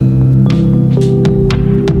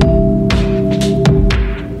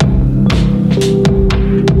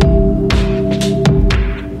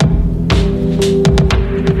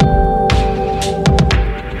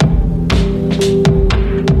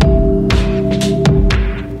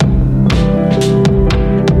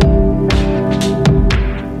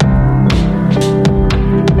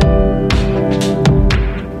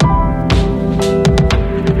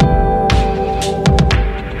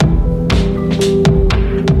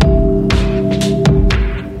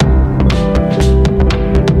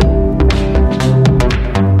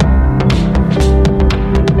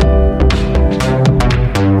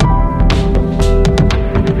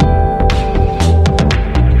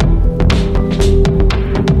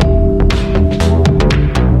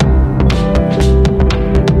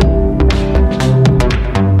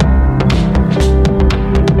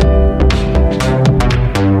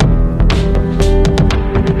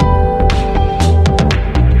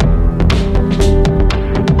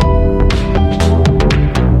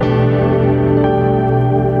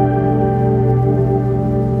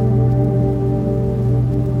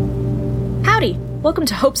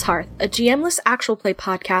Hope's Hearth, a GM-less actual play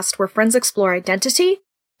podcast where friends explore identity,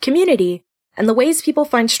 community, and the ways people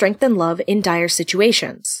find strength and love in dire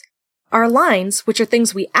situations. Our lines, which are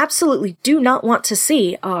things we absolutely do not want to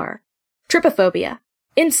see, are trypophobia,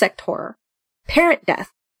 insect horror, parent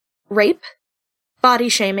death, rape, body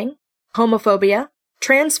shaming, homophobia,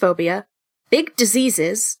 transphobia, big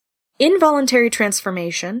diseases, involuntary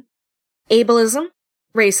transformation, ableism,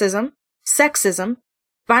 racism, sexism,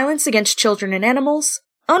 violence against children and animals,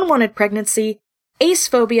 unwanted pregnancy,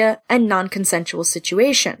 acephobia, and non-consensual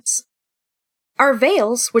situations. Our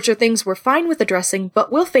veils, which are things we're fine with addressing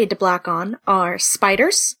but will fade to black on, are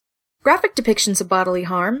spiders, graphic depictions of bodily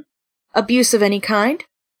harm, abuse of any kind,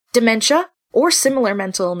 dementia or similar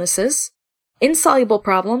mental illnesses, insoluble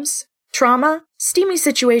problems, trauma, steamy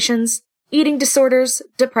situations, eating disorders,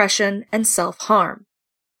 depression, and self-harm.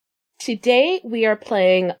 Today we are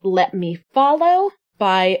playing Let Me Follow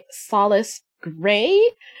by Solace Gray,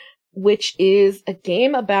 which is a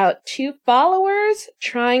game about two followers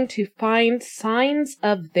trying to find signs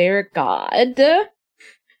of their god.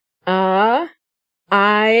 I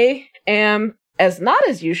am, not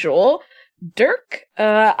as usual, Dirk.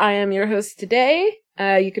 I am your host today.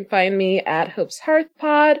 You can find me at Hope's Hearth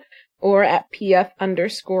Pod or at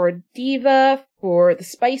PF_diva for the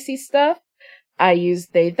spicy stuff. I use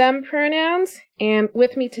they, them pronouns. And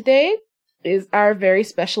with me today is our very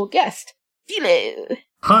special guest, Philo.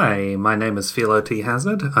 Hi, my name is Philo T.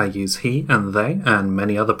 Hazard. I use he and they and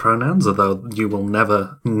many other pronouns, although you will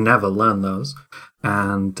never learn those.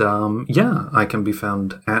 And, I can be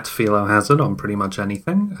found at Philo Hazard on pretty much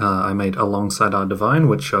anything. I made Alongside Our Divine,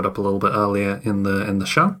 which showed up a little bit earlier in the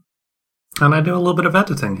show. And I do a little bit of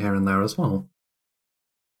editing here and there as well.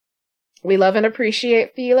 We love and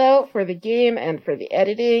appreciate Philo for the game and for the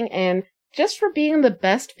editing and just for being the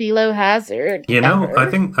best Philo Hazard You know, ever. I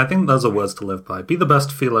think those are words to live by. Be the best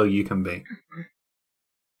Philo you can be.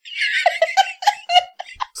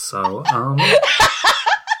 So,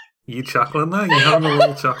 you chuckling there? You having a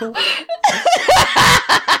little chuckle?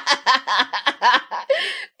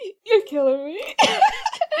 You're killing me.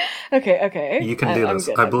 Okay. You can do this.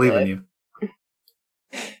 I believe in you.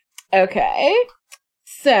 Okay.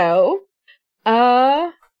 So,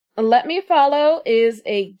 Let Me Follow is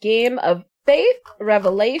a game of faith,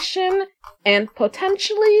 revelation, and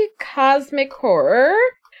potentially cosmic horror.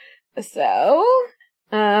 So,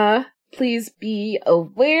 please be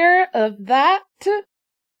aware of that.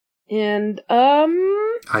 And,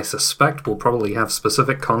 I suspect we'll probably have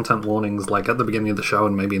specific content warnings, like at the beginning of the show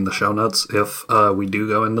and maybe in the show notes, if we do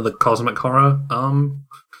go into the cosmic horror.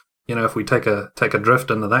 If we take a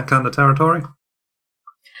drift into that kind of territory.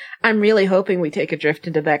 I'm really hoping we take a drift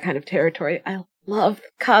into that kind of territory. I love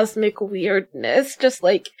cosmic weirdness. Just,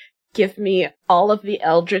 give me all of the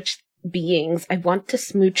eldritch beings. I want to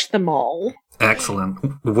smooch them all.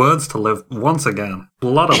 Excellent. Words to live once again. A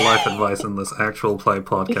lot of life advice in this actual play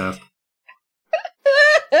podcast.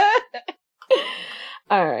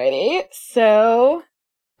 Alrighty. So,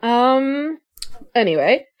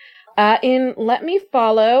 anyway, in Let Me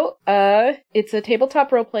Follow, it's a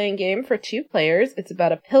tabletop role-playing game for 2 players. It's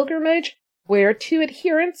about a pilgrimage where 2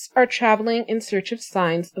 adherents are traveling in search of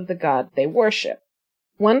signs of the god they worship.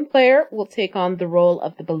 One player will take on the role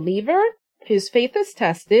of the believer, whose faith is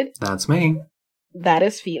tested. That's me. That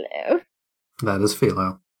is Philo. That is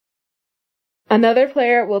Philo. Another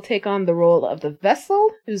player will take on the role of the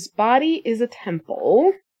vessel, whose body is a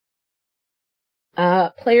temple.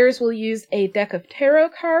 Players will use a deck of tarot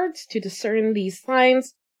cards to discern these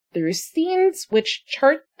signs through scenes which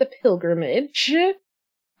chart the pilgrimage.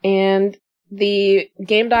 And the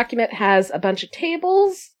game document has a bunch of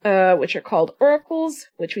tables, which are called oracles,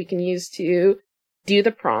 which we can use to do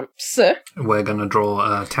the prompts. We're going to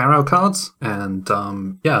draw tarot cards, and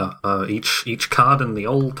each card in the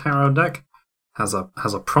old tarot deck has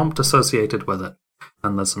a prompt associated with it.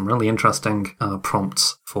 And there's some really interesting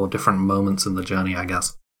prompts for different moments in the journey, I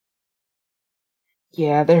guess.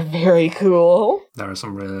 Yeah, they're very cool. There are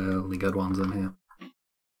some really good ones in here.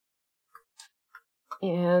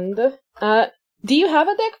 And, do you have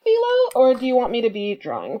a deck, Philo, or do you want me to be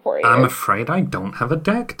drawing for you? I'm afraid I don't have a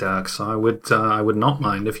deck, Dirk, so I would not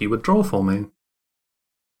mind if you would draw for me.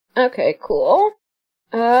 Okay, cool.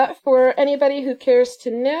 For anybody who cares to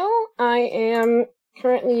know, I am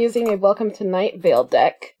currently using a Welcome to Night Vale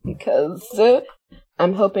deck, because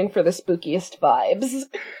I'm hoping for the spookiest vibes.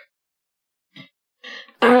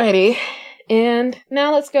 Alrighty, and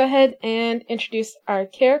now let's go ahead and introduce our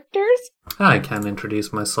characters. I can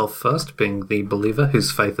introduce myself first, being the believer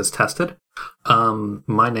whose faith is tested.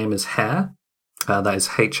 My name is Hare. That is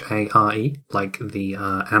Hare, like the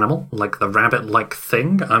animal, like the rabbit-like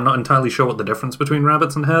thing. I'm not entirely sure what the difference between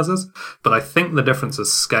rabbits and hares is, but I think the difference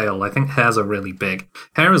is scale. I think hares are really big.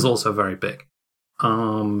 Hare is also very big.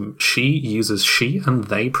 She uses she and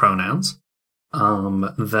they pronouns.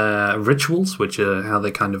 Their rituals, which are how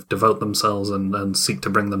they kind of devote themselves and seek to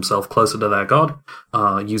bring themselves closer to their god,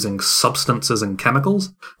 using substances and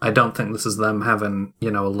chemicals. I don't think this is them having, a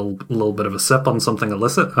little bit of a sip on something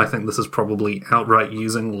illicit. I think this is probably outright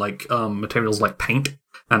using materials like paint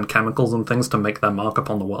and chemicals and things to make their mark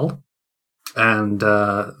upon the world. And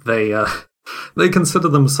they consider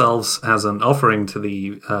themselves as an offering to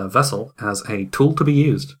the vessel as a tool to be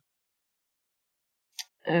used.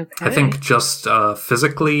 Okay. I think just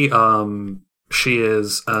physically, she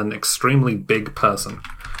is an extremely big person.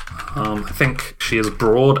 I think she is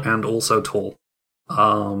broad and also tall.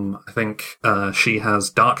 I think she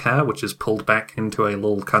has dark hair, which is pulled back into a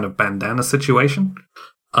little kind of bandana situation.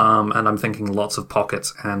 And I'm thinking lots of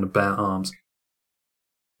pockets and bare arms.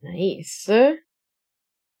 Nice.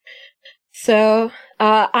 So,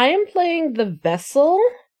 I am playing the vessel,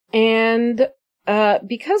 and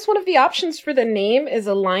because one of the options for the name is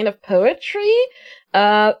a line of poetry,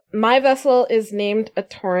 my vessel is named A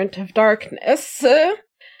Torrent of Darkness.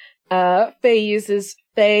 Faye uses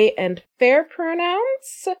Faye and fair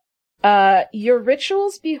pronouns. Your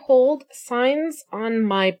rituals behold signs on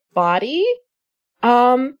my body.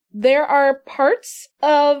 There are parts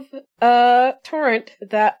of Torrent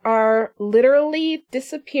that are literally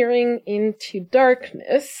disappearing into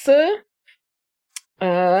darkness.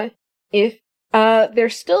 If they're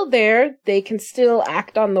still there, they can still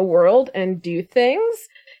act on the world and do things,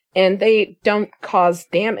 and they don't cause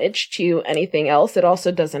damage to anything else. It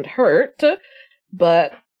also doesn't hurt,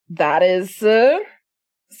 but that is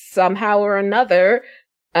somehow or another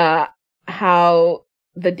how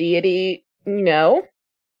the deity,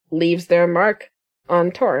 leaves their mark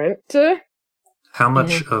on Torrent. How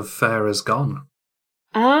much of Fair is gone?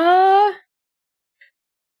 I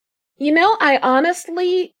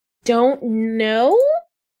honestly don't know.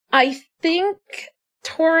 I think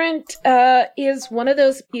Torrent is one of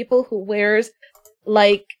those people who wears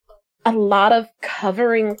a lot of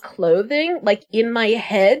covering clothing. In my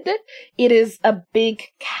head, it is a big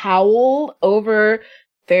cowl over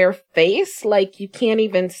their face, you can't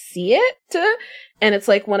even see it. And it's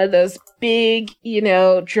one of those big,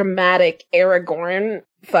 dramatic Aragorn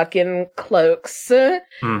fucking cloaks.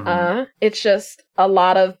 Mm-hmm. It's just a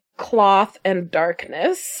lot of cloth and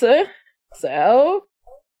darkness. So,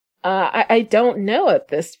 I don't know at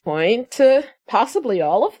this point. Possibly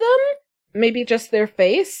all of them? Maybe just their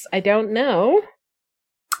face? I don't know.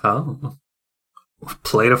 Oh.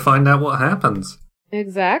 Play to find out what happens.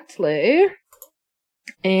 Exactly.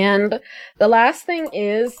 And the last thing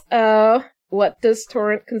is, what does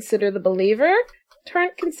Torrent consider the believer?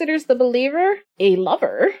 Torrent considers the believer a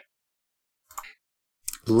lover.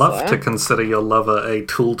 Love to consider your lover a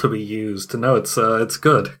tool to be used. No, it's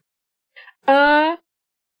good. Okay,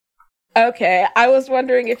 I was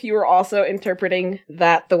wondering if you were also interpreting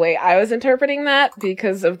that the way I was interpreting that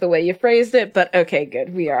because of the way you phrased it, but okay,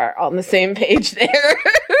 good. We are on the same page there.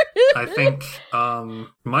 I think,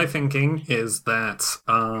 my thinking is that,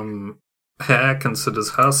 Hare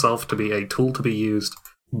considers herself to be a tool to be used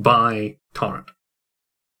by Torrent.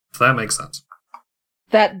 If that makes sense.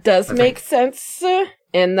 That does make sense,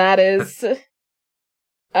 and that is...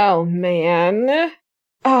 Oh, man.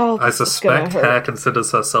 Oh, I suspect Hare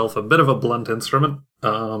considers herself a bit of a blunt instrument.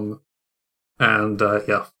 Yeah.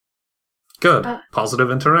 Good. Positive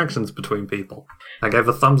interactions between people. I gave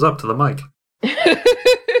a thumbs up to the mic.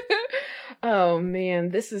 Oh man,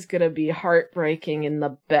 this is gonna be heartbreaking in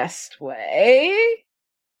the best way.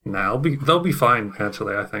 No, they'll be fine,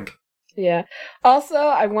 actually, I think. Yeah. Also,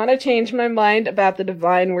 I want to change my mind about the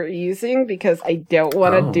divine we're using because I don't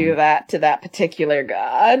want to do that to that particular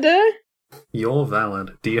god. You're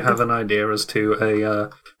valid. Do you have an idea as to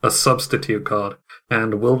a substitute card?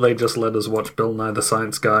 And will they just let us watch Bill Nye the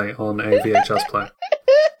Science Guy on a VHS player?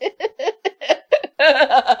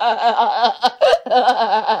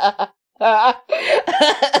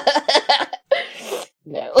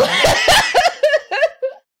 No.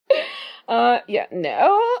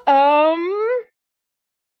 No.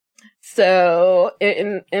 So,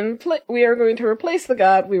 we are going to replace the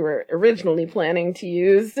god we were originally planning to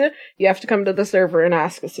use. You have to come to the server and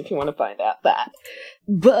ask us if you want to find out that.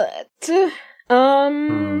 But,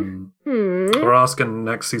 We're asking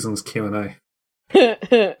next season's Q&A.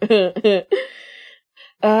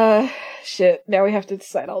 Shit. Now we have to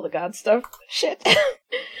decide all the god stuff. Shit.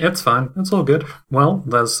 It's fine. It's all good. Well,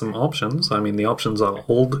 there's some options. I mean, the options are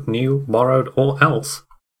old, new, borrowed, or else.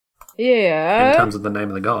 Yeah. In terms of the name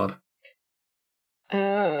of the god.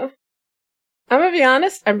 I'm gonna be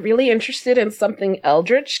honest, I'm really interested in something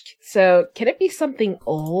eldritch, so can it be something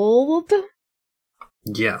old?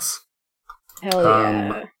 Yes. Hell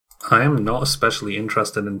yeah. I am not especially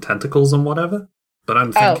interested in tentacles and whatever, but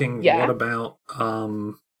I'm thinking, what about,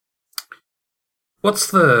 what's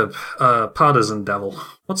the, partisan devil?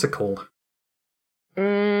 What's it called?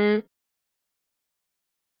 What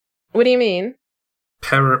do you mean?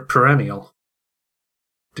 Perennial.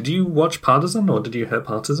 Did you watch Partisan, or did you hear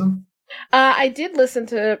Partisan? I did listen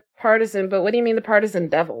to Partisan, but what do you mean the partisan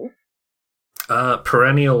devil?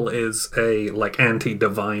 Perennial is a,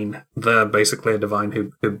 anti-divine. They're basically a divine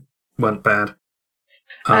who went bad.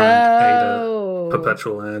 And ate a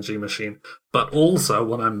perpetual energy machine. But also,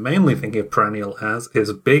 what I'm mainly thinking of Perennial as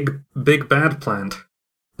is big bad plant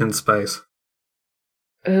in space.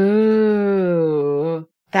 Ooh.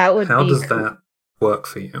 That would How be does that work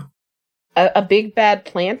for you? A big bad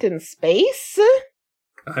plant in space?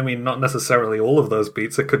 I mean, not necessarily all of those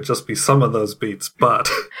beats. It could just be some of those beats, but...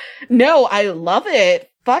 No, I love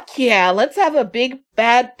it. Fuck yeah. Let's have a big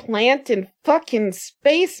bad plant in fucking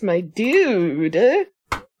space, my dude.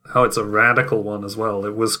 Oh, it's a radical one as well.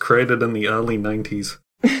 It was created in the early 90s.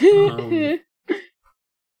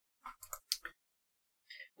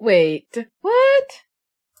 Wait, what?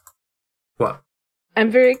 What?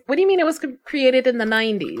 What do you mean it was created in the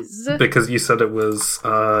 90s? Because you said it was,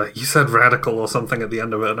 you said radical or something at the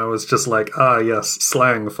end of it, and I was just like, yes,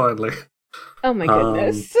 slang, finally. Oh my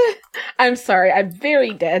goodness. I'm sorry, I'm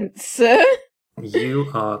very dense. You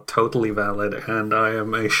are totally valid, and I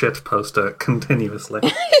am a shit poster continuously.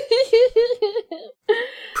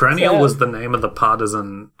 Perennial was the name of the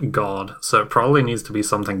partisan god, so it probably needs to be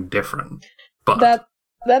something different. But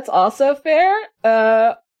that's also fair.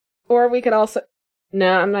 Or we could also...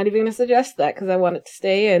 No, I'm not even going to suggest that because I want it to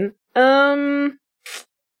stay in.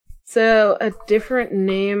 So a different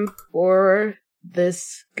name for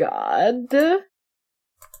this god.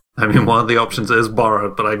 I mean, one of the options is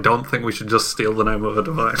borrowed, but I don't think we should just steal the name of a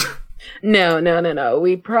divine. No.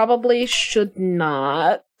 We probably should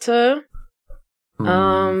not. I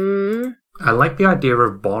like the idea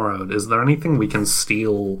of borrowed. Is there anything we can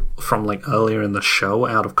steal from, earlier in the show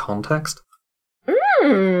out of context?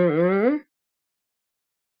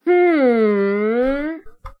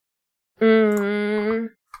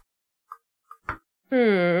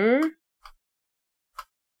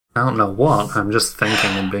 I don't know what. I'm just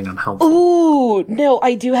thinking and being unhelpful. Ooh, no,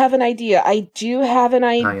 I do have an idea.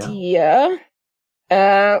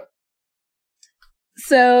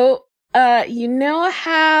 So, you know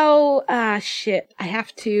how, shit, I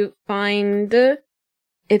have to find,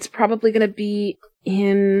 it's probably gonna be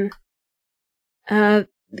in,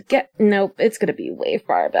 nope, it's gonna be way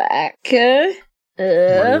far back. What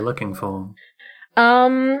are you looking for?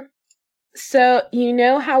 So, you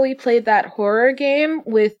know how we played that horror game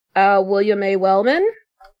with, William A. Wellman?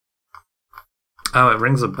 Oh, it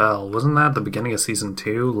rings a bell. Wasn't that at the beginning of season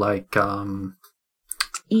 2?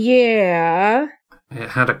 Yeah. It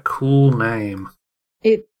had a cool name.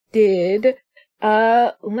 It did.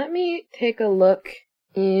 Let me take a look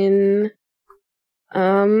in,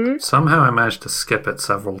 Somehow I managed to skip it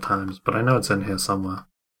several times, but I know it's in here somewhere.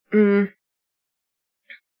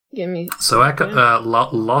 Give me... So,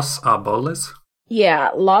 Los Arboles?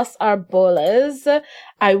 Yeah, Los Arboles.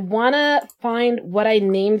 I wanna find what I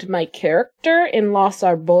named my character in Los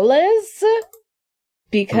Arboles,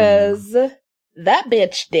 because that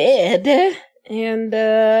bitch dead. And,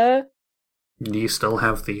 do you still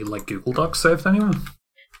have the, Google Docs saved anywhere?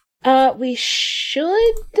 We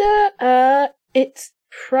should, it's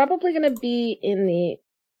probably gonna be in the...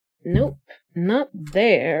 Nope, not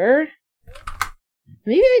there.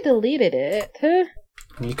 Maybe I deleted it.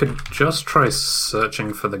 You could just try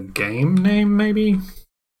searching for the game name, maybe?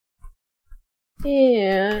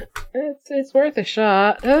 Yeah, it's worth a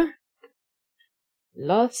shot.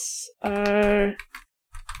 Los are...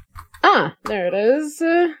 there it is.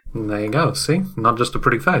 There you go, see? Not just a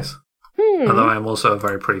pretty face. Although I am also a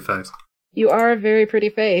very pretty face. You are a very pretty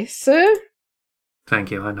face.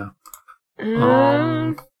 Thank you, I know.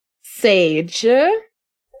 Sage. Sage?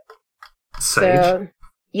 So,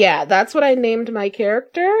 yeah, that's what I named my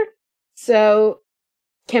character. So,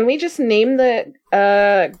 can we just name the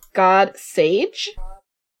god Sage?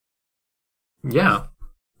 Yeah.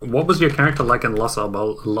 What was your character like in Los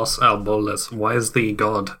Arboles? Why is the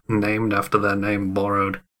god named after their name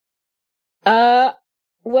borrowed?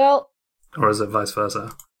 Well, Or is it vice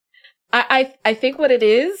versa? I think what it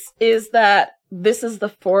is that this is the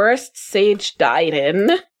forest Sage died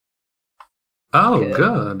in. Oh,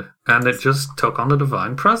 good. And it just took on a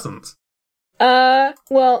divine presence.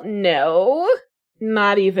 Well, no.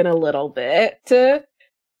 Not even a little bit. Sage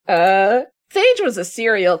was a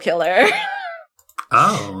serial killer.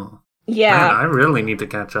 Oh. Yeah. Man, I really need to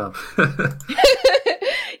catch up.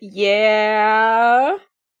 Yeah.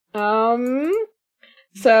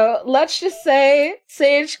 So let's just say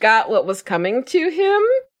Sage got what was coming to him,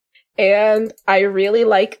 and I really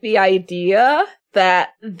like the idea that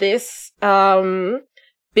this,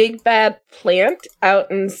 big bad plant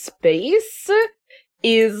out in space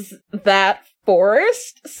is that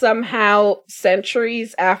forest somehow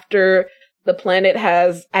centuries after the planet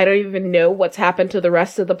has, I don't even know what's happened to the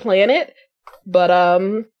rest of the planet, but,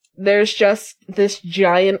 there's just this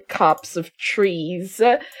giant copse of trees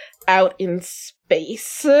out in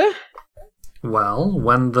space. Well,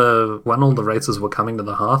 when all the races were coming to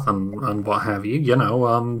the hearth and what have you,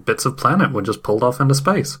 bits of planet were just pulled off into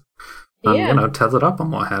space. And, tethered up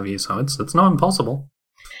and what have you, so it's not impossible.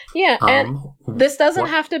 Yeah, and this doesn't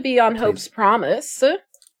have to be on Hope's promise.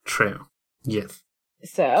 True. Yes.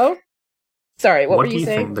 So, sorry, what were you saying? What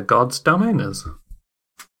do you think the god's domain is?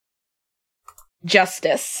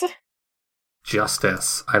 Justice.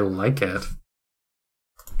 Justice. I like it.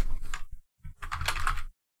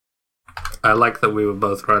 I like that we were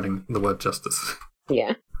both writing the word justice.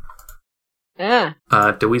 Yeah.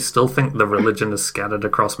 Do we still think the religion is scattered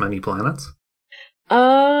across many planets?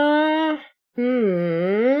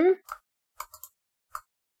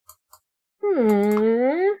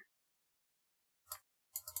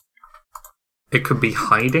 It could be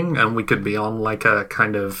hiding, and we could be on like a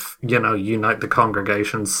kind of, unite the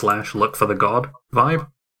congregation / look for the god vibe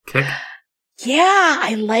kick. Yeah,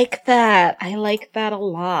 I like that. I like that a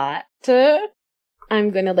lot.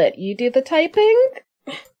 I'm gonna let you do the typing.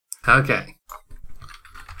 Okay.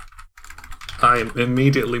 I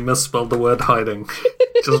immediately misspelled the word hiding.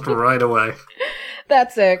 Just right away.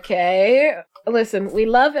 That's okay. Listen, we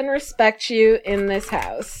love and respect you in this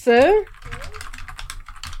house.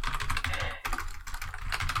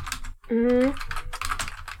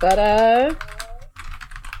 But,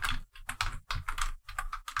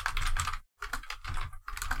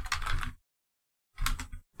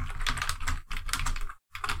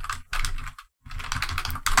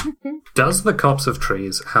 Does the copse of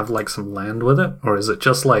trees have, like, some land with it? Or is it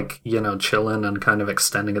just, like, chilling and kind of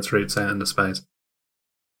extending its roots out into space?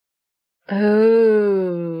 Oh.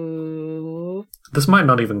 This might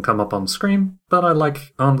not even come up on screen, but I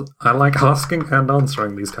like asking and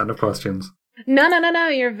answering these kind of questions. No,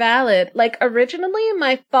 you're valid. Like, originally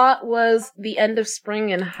my thought was the end of spring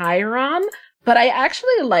in Hiram, but I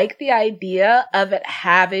actually like the idea of it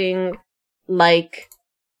having, like,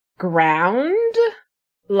 ground.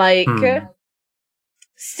 Like,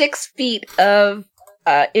 6 feet of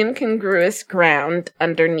incongruous ground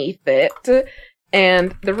underneath it,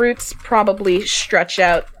 and the roots probably stretch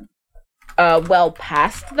out well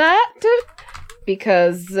past that,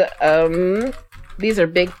 because these are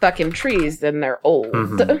big fucking trees and they're old.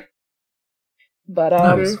 Mm-hmm. But,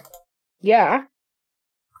 nice. Yeah.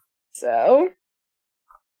 So.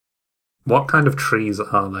 What kind of trees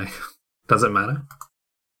are they? Does it matter?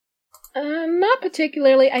 Not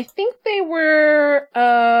particularly. I think they were,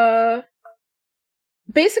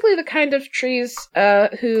 basically the kind of trees,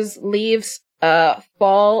 whose leaves,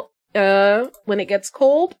 fall, when it gets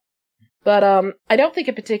cold. But, I don't think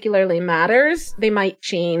it particularly matters. They might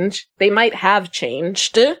change. They might have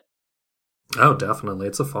changed. Oh, definitely.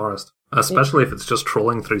 It's a forest. Especially if it's just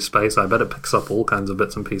trolling through space. I bet it picks up all kinds of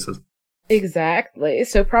bits and pieces. Exactly.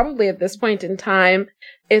 So probably at this point in time,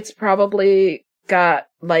 it's probably got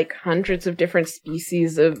like hundreds of different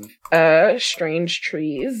species of strange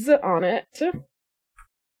trees on it.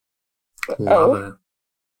 Love it.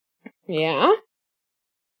 Yeah.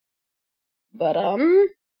 But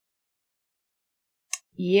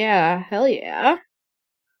yeah, hell yeah.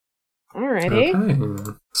 Alrighty.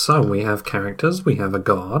 Okay. So we have characters, we have a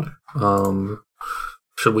god.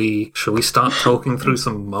 Should we start talking through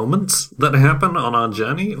some moments that happen on our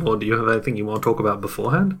journey, or do you have anything you want to talk about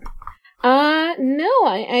beforehand? No,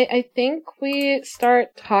 I think we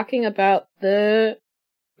start talking about the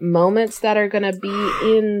moments that are gonna be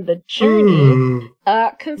in the journey.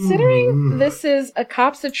 Considering this is a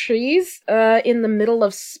copse of trees, in the middle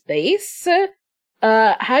of space,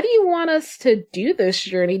 how do you want us to do this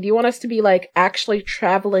journey? Do you want us to be, like, actually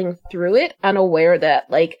traveling through it, unaware that,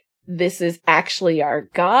 like, this is actually our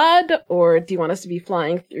god? Or do you want us to be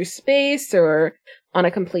flying through space, or on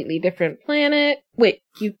a completely different planet? Wait,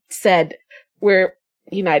 you said we're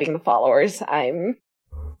uniting the followers.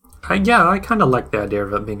 Yeah, I kind of like the idea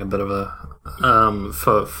of it being a bit of a,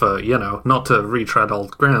 for not to retread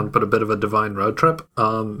old ground, but a bit of a divine road trip.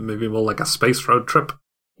 Maybe more like a space road trip.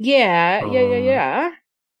 Yeah.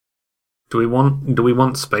 Do we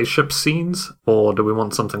want spaceship scenes, or do we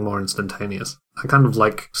want something more instantaneous? I kind of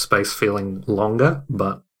like space feeling longer,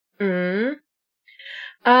 but what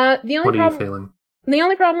are you feeling? The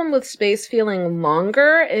only problem with space feeling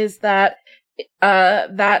longer is that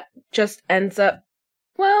that just ends up,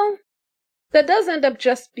 well, that does end up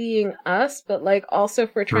just being us, but like also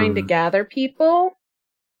if we're trying to gather people.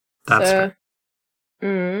 That's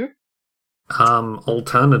true.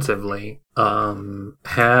 Alternatively,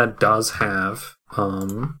 hair does have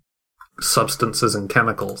substances and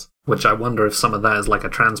chemicals, which I wonder if some of that is like a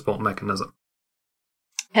transport mechanism.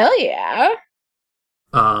 Hell yeah.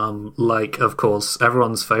 Like, of course,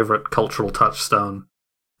 everyone's favorite cultural touchstone,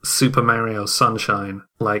 Super Mario Sunshine.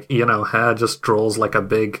 Like, hair just draws like a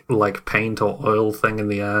big, like, paint or oil thing in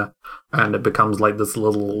the air, and it becomes like this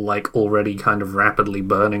little, like, already kind of rapidly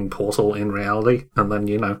burning portal in reality, and then,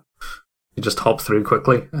 you just hop through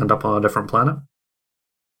quickly, end up on a different planet.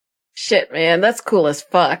 Shit, man, that's cool as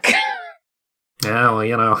fuck. Yeah,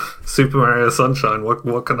 well, Super Mario Sunshine,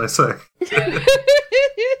 what can I say?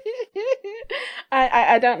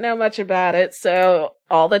 I don't know much about it, so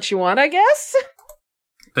all that you want, I guess?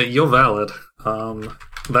 You're valid.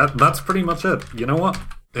 That's pretty much it. You know what?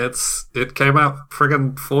 It came out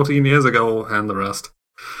friggin' 14 years ago, and the rest.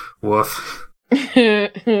 Woof. Sorry,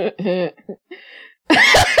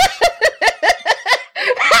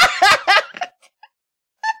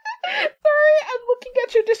 I'm looking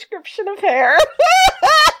at your description of hair.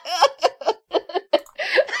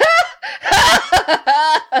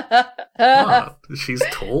 She's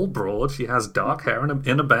tall, broad, she has dark hair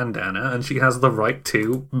in a bandana, and she has the right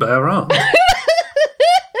two bare arms.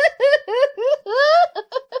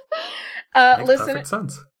 Makes perfect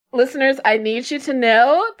sense. Listeners, I need you to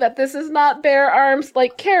know that this is not bare arms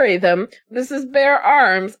like carry them. This is bare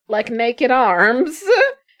arms like naked arms.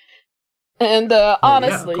 And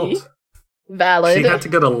honestly, valid. She had to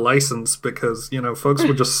get a license because, folks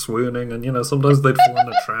were just swooning, and, sometimes they'd fall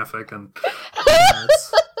into traffic, and...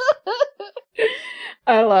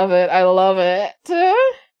 I love it.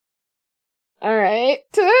 Alright.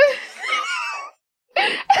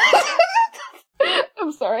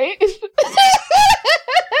 I'm sorry.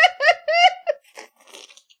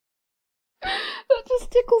 That just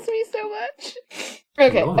tickles me so much.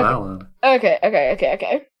 Okay. Oh, valid. Okay.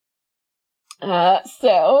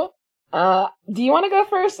 Do you want to go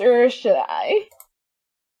first, or should I?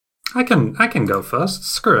 I can go first.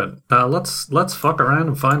 Screw it. Let's fuck around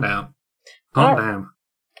and find out. Oh, damn.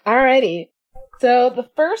 Alrighty. So the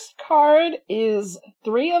first card is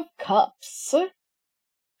 3 of Cups.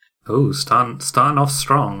 Ooh, starting off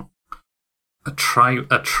strong. A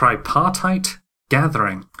tripartite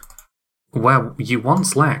gathering. Where you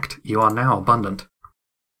once lacked, you are now abundant.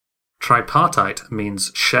 Tripartite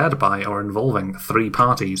means shared by or involving 3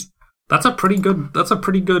 parties. That's a pretty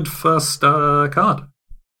good first card.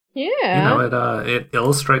 Yeah. It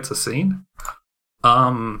illustrates a scene.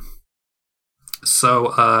 So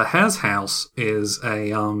Hare's house is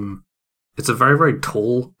it's a very, very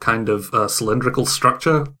tall kind of cylindrical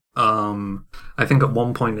structure. I think at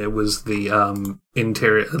one point it was the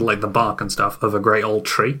interior, like the bark and stuff, of a great old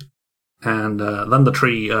tree. And then the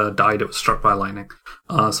tree died. It was struck by lightning.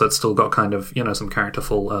 So it's still got kind of, some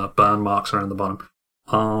characterful burn marks around the bottom.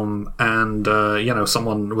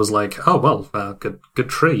 Someone was like, oh, well, good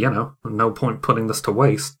tree, no point putting this to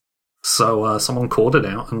waste. So someone cawed it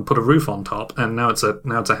out and put a roof on top, and now it's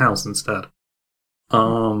a house instead.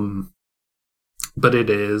 But it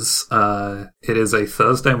is a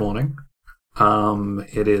Thursday morning.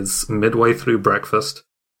 It is midway through breakfast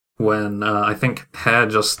when I think Hare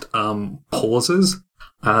just pauses.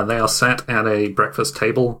 They are sat at a breakfast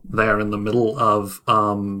table. They are in the middle of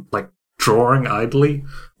drawing idly.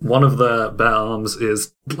 One of the bare arms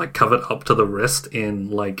is covered up to the wrist in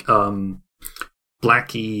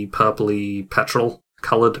blacky, purpley, petrol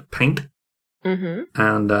colored paint. Mm-hmm.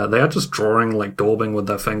 And they are just drawing, daubing with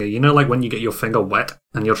their finger. When you get your finger wet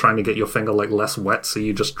and you're trying to get your finger less wet, so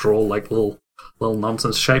you just draw little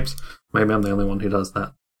nonsense shapes. Maybe I'm the only one who does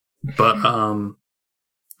that. But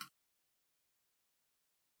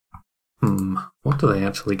what do they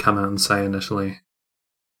actually come out and say initially?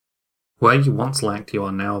 Where you once lacked, you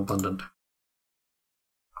are now abundant.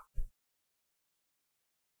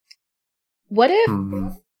 What if...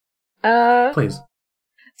 Please.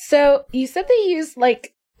 So, you said they use,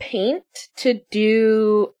 paint to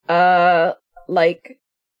do,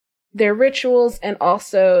 their rituals and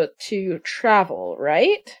also to travel,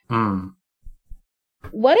 right?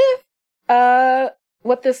 What if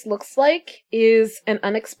what this looks like is an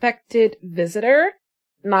unexpected visitor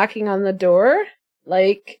knocking on the door?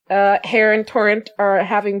 Like, Hare and Torrent are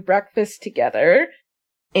having breakfast together,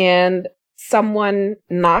 and someone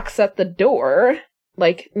knocks at the door,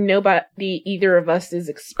 like nobody either of us is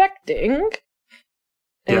expecting.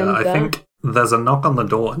 Yeah, I think there's a knock on the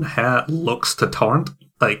door, and Hare looks to Torrent,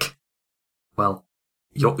 like, well,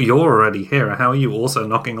 you're already here, how are you also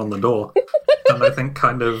knocking on the door? And I think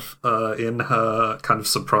kind of in her kind of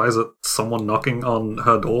surprise at someone knocking on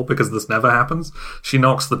her door, because this never happens, she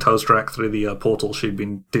knocks the toast rack through the portal she'd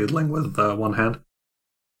been doodling with one hand.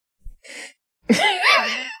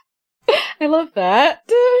 I love that.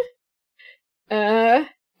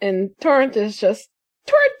 And Torrent just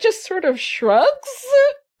sort of shrugs.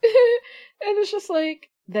 And it's just like,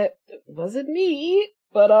 that wasn't me.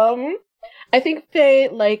 But, I think Faye,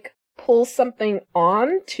 like, pulls something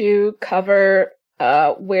on to cover,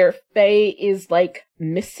 where Faye is, like,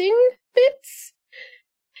 missing bits.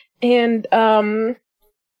 And,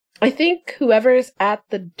 I think whoever's at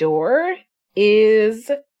the door is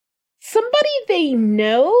somebody they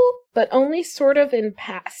know, but only sort of in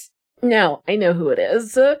past. No, I know who it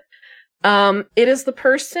is. It is the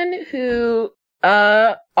person who,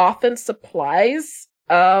 often supplies,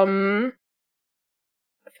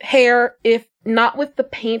 Hare, if not with the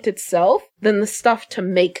paint itself, then the stuff to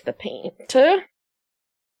make the paint. And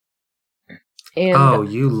oh,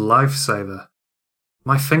 you lifesaver.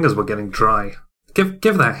 My fingers were getting dry. Give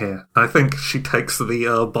that here. I think she takes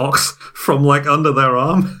the box from, like, under their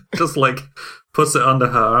arm, just, like, puts it under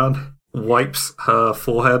her arm, wipes her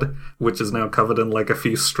forehead, which is now covered in, like, a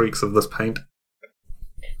few streaks of this paint.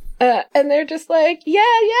 And they're just like, yeah,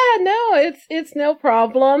 no, it's no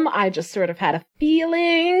problem. I just sort of had a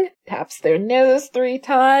feeling. Taps their nose 3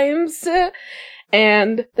 times.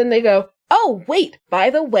 And then they go, oh, wait,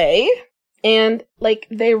 by the way. And, like,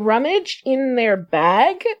 they rummage in their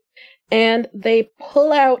bag, and they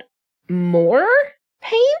pull out more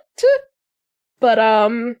paint. But,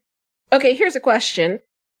 okay, here's a question.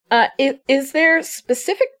 Is there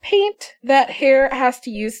specific paint that Hare has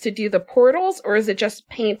to use to do the portals, or is it just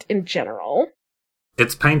paint in general?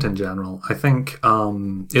 It's paint in general. I think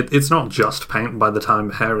it's not just paint by the time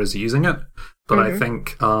Hare is using it, but I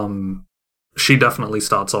think she definitely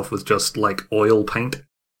starts off with just, like, oil paint.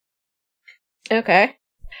 Okay.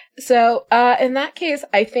 So, in that case,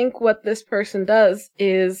 I think what this person does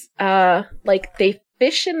is, like, they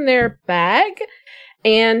fish in their bag,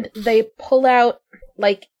 and they pull out,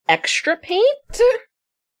 like, extra paint,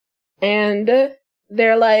 and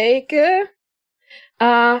they're like,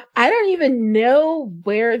 I don't even know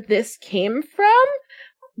where this came from,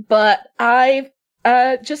 but I've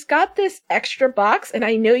just got this extra box, and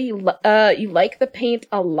I know you like the paint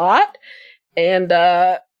a lot, and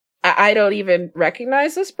I don't even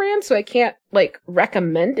recognize this brand, so I can't, like,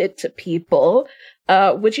 recommend it to people.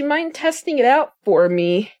 Would you mind testing it out for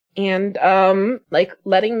me and like,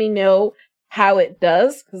 letting me know how it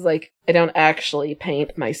does? Because, like, I don't actually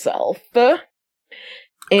paint myself. And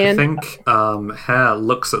I think Hare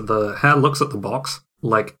looks at the box,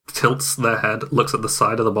 like, tilts their head, looks at the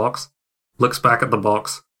side of the box, looks back at the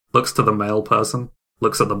box, looks to the male person,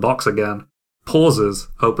 looks at the box again, pauses,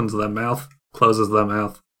 opens their mouth, closes their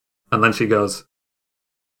mouth, and then she goes,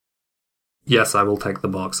 yes, I will take the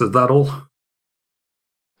box. Is that all?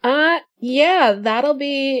 Yeah, that'll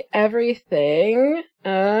be everything.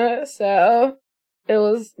 So it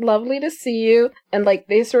was lovely to see you. And, like,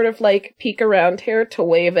 they sort of, like, peek around here to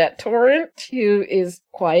wave at Torrent, who is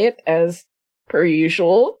quiet as per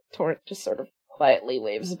usual. Torrent just sort of quietly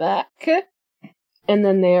waves back. And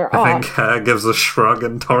then they're off. I think Hare gives a shrug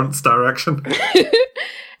in Torrent's direction.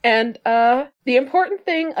 And, the important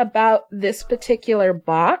thing about this particular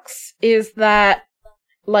box is that,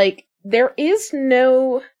 like, there is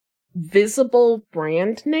no visible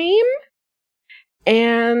brand name.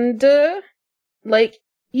 And, like,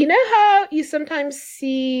 you know how you sometimes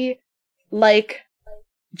see, like,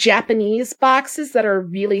 Japanese boxes that are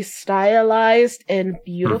really stylized and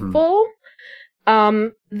beautiful?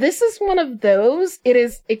 This is one of those. It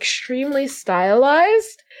is extremely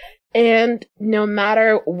stylized, and no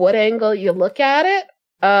matter what angle you look at it,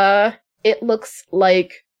 it looks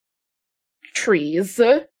like trees.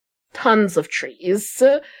 Tons of trees.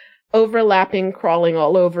 Overlapping, crawling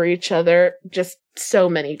all over each other. Just so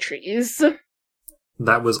many trees.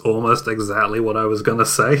 That was almost exactly what I was going to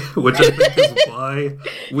say, which I think is why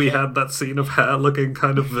we had that scene of Hare looking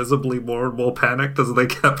kind of visibly more and more panicked as they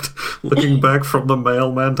kept looking back from the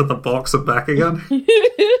mailman to the box and back again.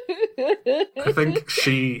 I think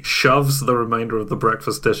she shoves the remainder of the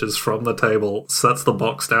breakfast dishes from the table, sets the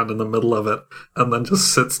box down in the middle of it, and then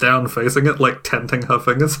just sits down facing it, like tenting her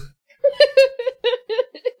fingers.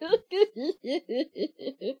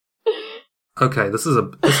 Okay, this is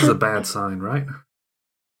a bad sign, right?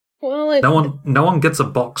 Well, No one gets a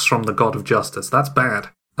box from the God of Justice. That's bad,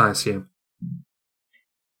 I assume.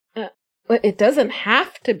 It doesn't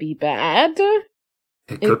have to be bad.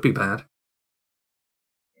 It could be bad.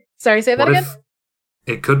 Sorry, say that again?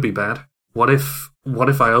 It could be bad. What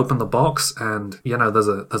if I open the box and, there's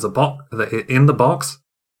a box, in the box,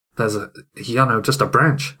 there's just a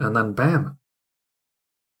branch, and then bam.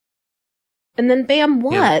 And then bam,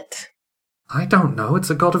 what? Yeah. I don't know, it's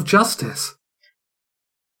a God of Justice.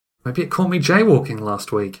 Maybe it caught me jaywalking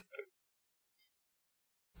last week.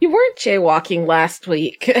 You weren't jaywalking last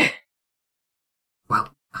week. Well,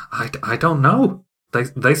 I don't know.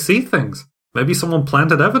 They see things. Maybe someone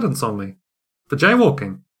planted evidence on me for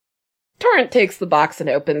jaywalking. Torrent takes the box and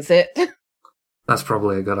opens it. That's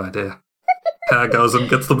probably a good idea. Hare goes and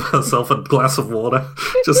gets herself a glass of water,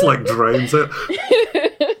 just like drains it.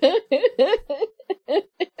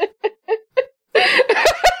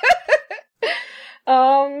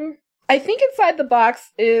 I think inside the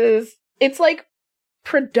box it's like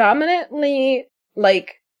predominantly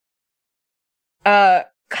like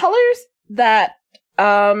colors that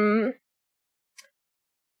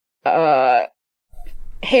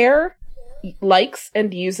Hare likes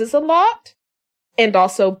and uses a lot, and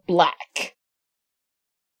also black.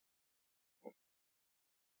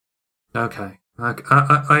 Okay.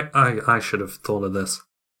 I should have thought of this.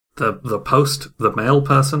 The mail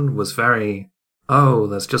person was very,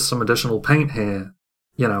 there's just some additional paint here.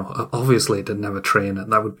 Obviously it didn't have a tree in it.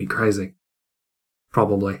 That would be crazy.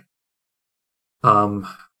 Probably. There's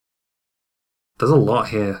a lot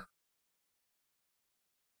here.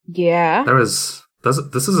 Yeah. This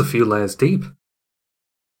is a few layers deep.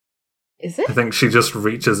 Is it? I think she just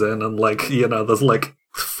reaches in and there's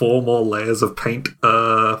 4 more layers of paint.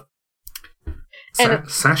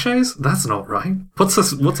 Sachets? That's not right.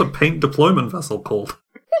 What's a paint deployment vessel called?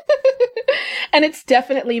 And it's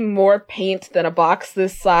definitely more paint than a box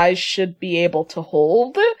this size should be able to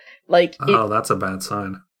hold. That's a bad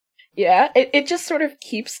sign. Yeah, it just sort of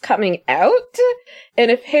keeps coming out. And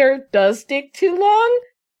if Hare does dig too long,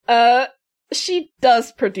 she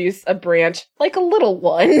does produce a branch, like a little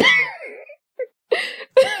one.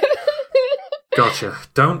 Gotcha.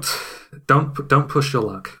 Don't push your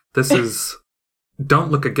luck. This is...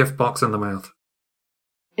 Don't look a gift box in the mouth.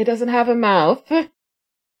 It doesn't have a mouth.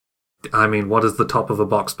 I mean, what is the top of a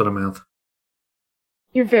box but a mouth?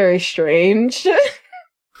 You're very strange.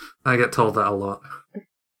 I get told that a lot.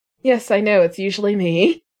 Yes, I know. It's usually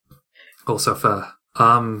me. Also fair.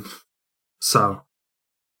 So,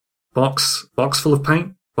 box full of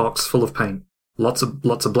paint. Box full of paint. Lots of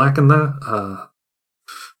black in there.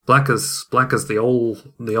 Black as the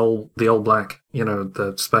old black.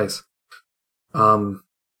 The space. Well,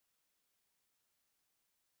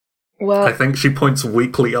 I think she points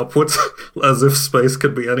weakly upwards, as if space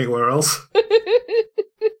could be anywhere else.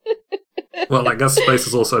 Well, I guess space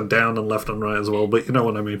is also down and left and right as well, but you know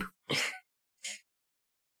what I mean.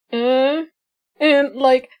 And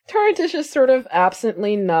Torrent is just sort of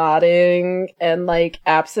absently nodding, and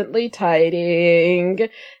absently tidying,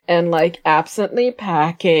 and absently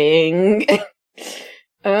packing.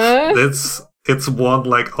 It's one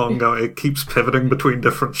ongoing. It keeps pivoting between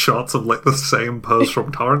different shots of the same pose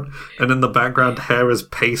from Torrent, and in the background, Hare is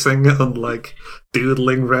pacing and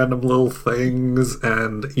doodling random little things,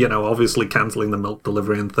 and obviously cancelling the milk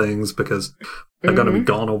delivery and things because they're going to be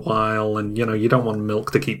gone a while, and you don't want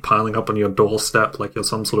milk to keep piling up on your doorstep like you're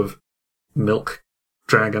some sort of milk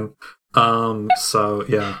dragon. So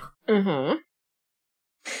yeah. Mm-hmm.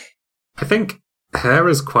 I think Hare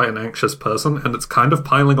is quite an anxious person, and it's kind of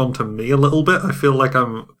piling onto me a little bit. I feel like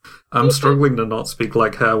I'm struggling to not speak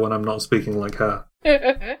like Hare when I'm not speaking like her.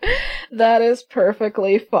 That is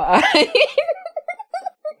perfectly fine.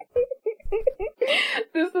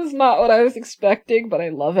 This is not what I was expecting, but I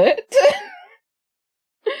love it.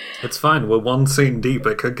 It's fine. We're one scene deep.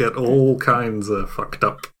 It could get all kinds of fucked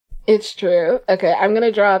up. It's true. Okay, I'm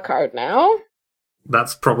gonna draw a card now.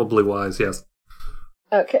 That's probably wise, yes.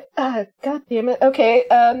 Okay, god damn it. Okay,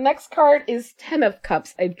 next card is 10 of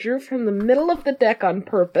Cups. I drew from the middle of the deck on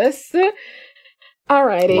purpose.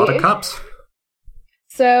 Alrighty. A lot of cups.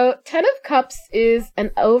 So, 10 of Cups is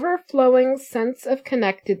an overflowing sense of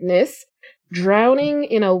connectedness, drowning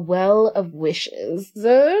in a well of wishes.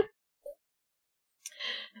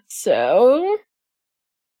 So,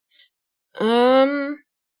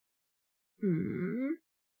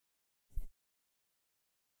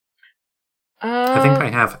 I think I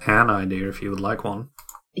have an idea if you would like one.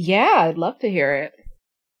 Yeah, I'd love to hear it.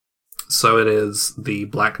 So it is the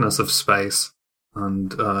blackness of space,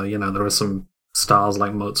 and, there are some stars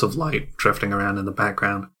like motes of light drifting around in the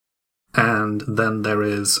background. And then there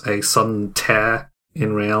is a sudden tear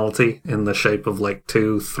in reality in the shape of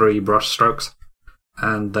 2-3 brush strokes.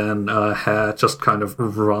 And then hair just kind of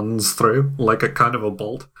runs through like a kind of a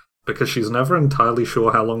bolt, because she's never entirely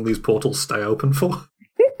sure how long these portals stay open for.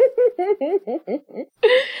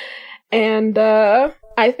 And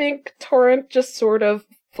I think Torrent just sort of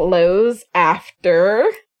flows after,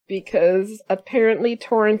 because apparently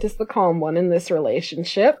Torrent is the calm one in this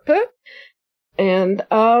relationship. And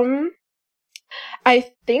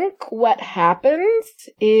I think what happens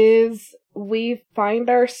is we find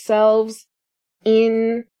ourselves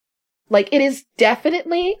in, it is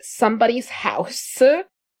definitely somebody's house,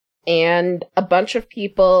 and a bunch of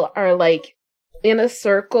people are, in a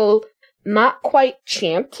circle, not quite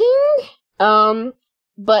chanting,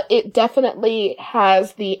 but it definitely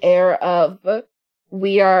has the air of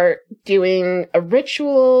we are doing a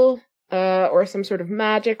ritual, or some sort of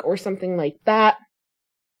magic or something like that.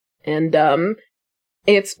 And,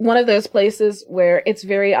 it's one of those places where it's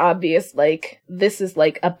very obvious, this is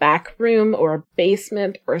a back room or a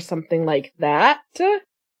basement or something like that.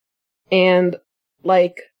 And,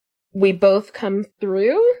 we both come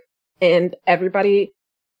through, and everybody,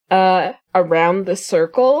 around the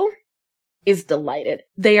circle is delighted.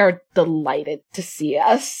 They are delighted to see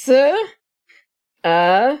us.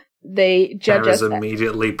 They judge us.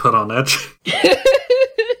 Immediately put on edge.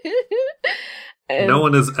 No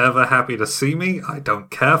one is ever happy to see me. I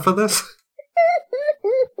don't care for this.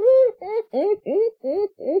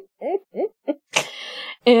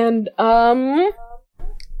 And,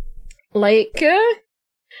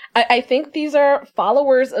 I think these are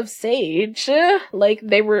followers of Sage.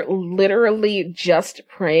 They were literally just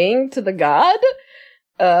praying to the god.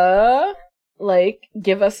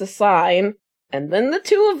 Give us a sign. And then the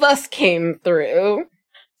two of us came through.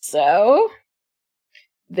 So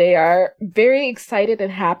they are very excited and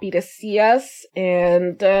happy to see us,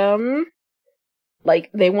 and, they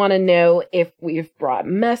want to know if we've brought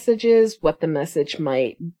messages, what the message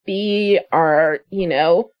might be, are,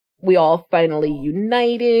 we all finally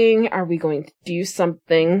uniting, are we going to do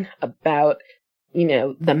something about,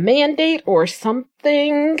 the mandate or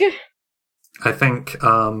something? I think,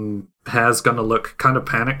 Hair's gonna look kind of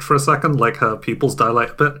panicked for a second, her pupils dilate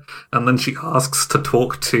a bit, and then she asks to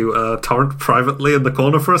talk to Torrent privately in the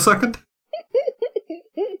corner for a second.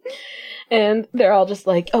 And they're all just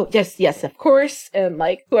oh, yes, of course. And,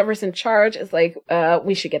 whoever's in charge is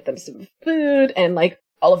we should get them some food, and,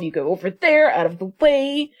 all of you go over there, out of the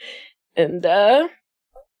way. And, so...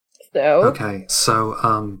 Okay,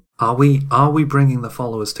 so, are we bringing the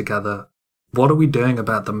followers together? What are we doing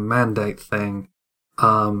about the mandate thing?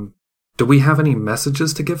 Do we have any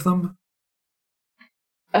messages to give them?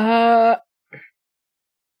 I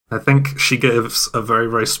think she gives a very,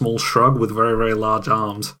 very small shrug with very, very large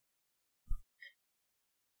arms.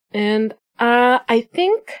 And, I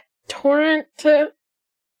think Torrent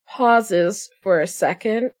pauses for a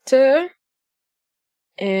second,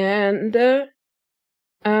 and,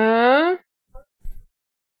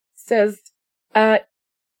 says,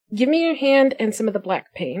 give me your hand and some of the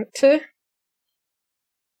black paint.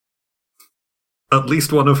 At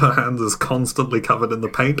least one of her hands is constantly covered in the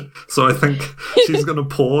paint, so I think she's going to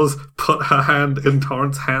pause, put her hand in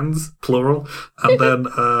Torrent's hands, plural, and then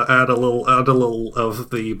add a little of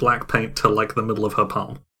the black paint to the middle of her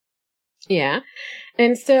palm. Yeah,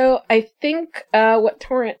 and so I think what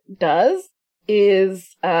Torrent does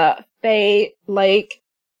is Faye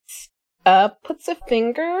puts a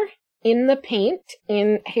finger in the paint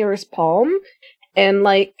in Hair's palm, and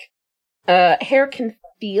Hair can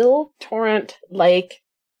feel Torrent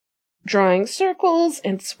drawing circles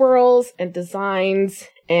and swirls and designs,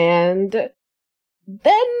 and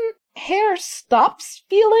then Hair stops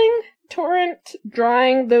feeling Torrent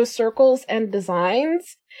drawing those circles and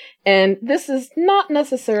designs, and this is not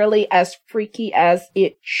necessarily as freaky as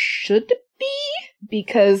it should be,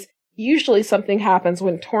 because usually something happens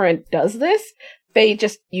when Torrent does this. Faye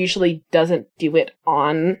just usually doesn't do it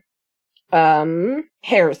on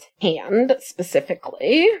Hair's hand,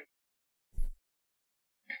 specifically.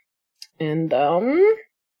 And,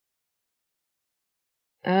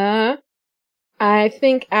 I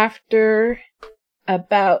think after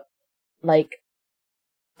about,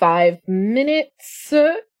 5 minutes,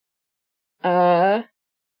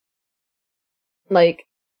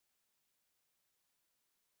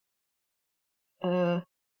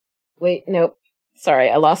 wait, nope. Sorry,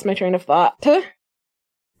 I lost my train of thought.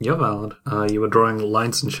 You're valid. You were drawing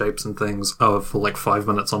lines and shapes and things for like 5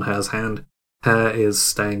 minutes on Hare's hand. Hare is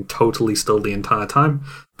staying totally still the entire time,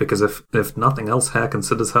 because if nothing else, Hare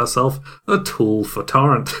considers herself a tool for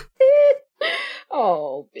Torrent.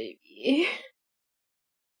 Oh, baby.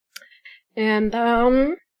 And,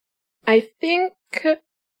 I think,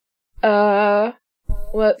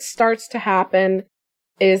 what starts to happen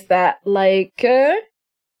is that, like,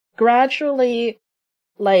 gradually,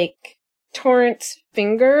 like, Torrent's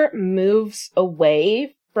finger moves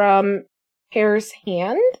away from Hare's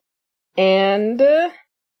hand, and,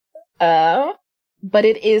 but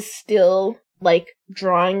it is still, like,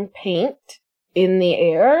 drawing paint in the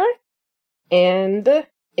air, and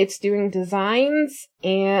it's doing designs,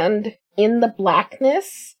 and in the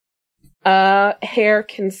blackness, Hare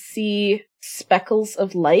can see speckles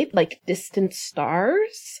of light, like distant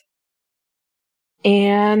stars,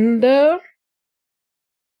 and,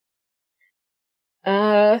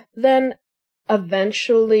 then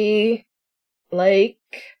eventually, like,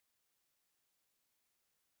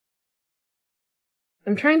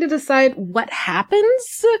 I'm trying to decide what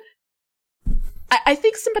happens. I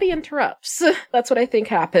think somebody interrupts. That's what I think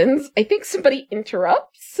happens. I think somebody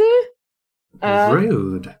interrupts.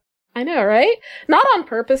 Rude. I know, right? Not on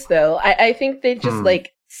purpose, though. I think they just,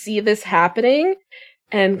 like, see this happening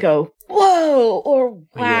and go, whoa, or wow.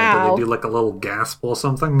 Yeah, do they do, like, a little gasp or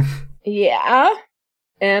something? Yeah.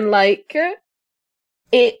 And, like,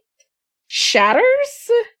 it shatters,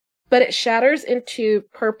 but it shatters into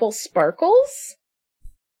purple sparkles.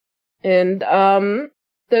 And,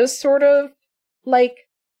 those sort of, like,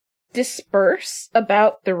 disperse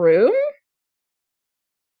about the room.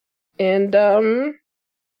 And,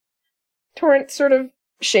 Torrent sort of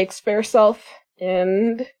shakes Fairself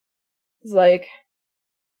and is like,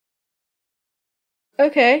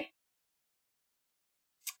 okay.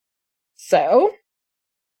 So,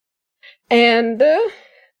 and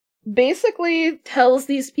basically tells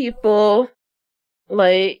these people,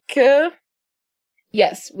 like,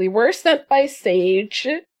 yes, we were sent by Sage.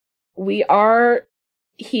 We are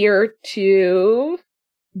here to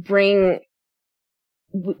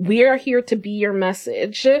we are here to be your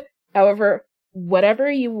message. However, whatever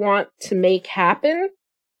you want to make happen,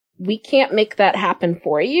 we can't make that happen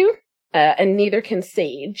for you, and neither can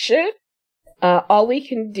Sage. All we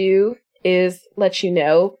can do is let you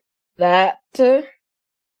know that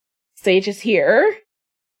Sage is here,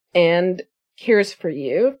 and cares for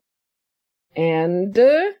you, and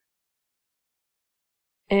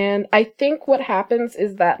I think what happens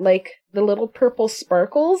is that, like, the little purple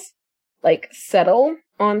sparkles, like, settle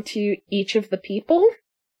onto each of the people.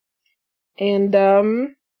 And,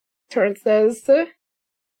 Torrent says,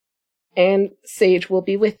 and Sage will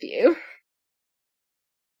be with you.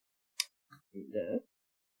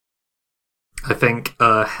 I think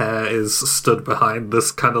Hare is stood behind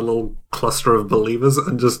this kind of little cluster of believers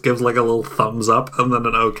and just gives, like, a little thumbs up and then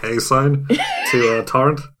an okay sign to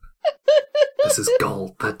Torrent. This is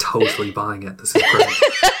gold. They're totally buying it. This is great.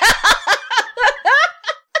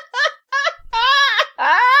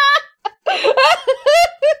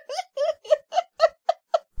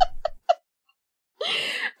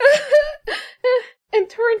 And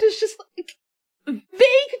Torrent is just like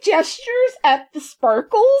vague gestures at the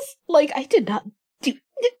sparkles. Like, I did not do.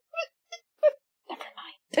 Never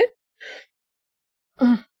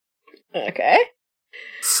mind. Okay.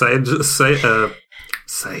 Sage.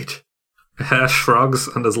 Hare shrugs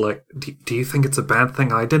and is like, do you think it's a bad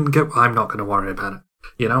thing I didn't get? I'm not going to worry about it.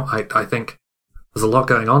 You know, I think there's a lot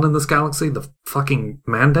going on in this galaxy. The fucking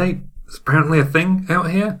mandate is apparently a thing out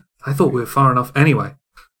here. I thought we were far enough anyway.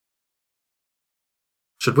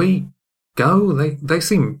 Should we go? They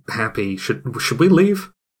seem happy. Should we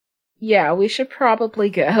leave? Yeah, we should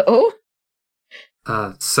probably go.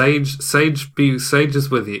 Sage is with you. Sage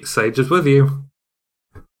is with you.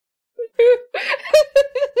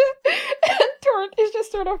 And Torrent is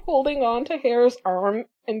just sort of holding on to Hare's arm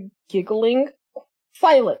and giggling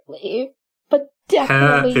silently, but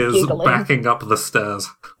definitely Hare is giggling. backing up the stairs.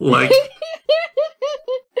 Like,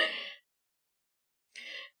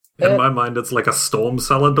 in my mind, it's like a storm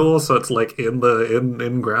cellar door, so it's like in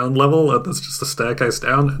ground level, and there's just a staircase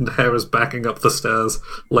down, and Hare is backing up the stairs,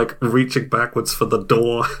 like reaching backwards for the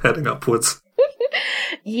door, heading upwards.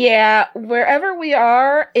 Yeah, wherever we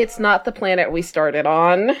are, it's not the planet we started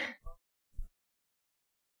on.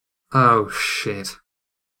 Oh, shit.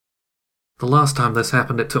 The last time this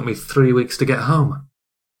happened, it took me 3 weeks to get home.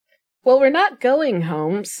 Well, we're not going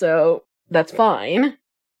home, so that's fine.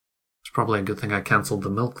 It's probably a good thing I cancelled the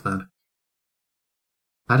milk, then.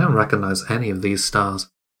 I don't recognize any of these stars.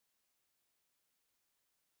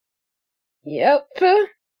 Yep.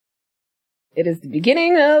 it is the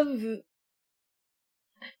beginning of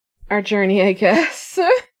our journey, I guess.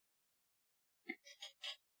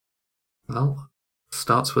 Well,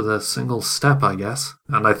 starts with a single step, I guess.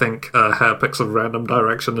 And I think Hare picks a random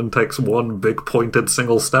direction and takes one big pointed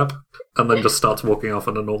single step, and then just starts walking off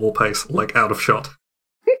at a normal pace, like out of shot.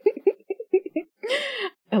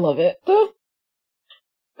 I love it.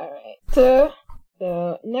 Alright, so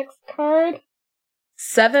next card.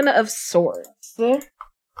 7 of Swords.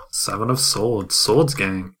 7 of Swords. Swords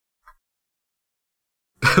gang.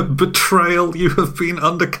 Betrayal, you have been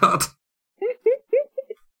undercut.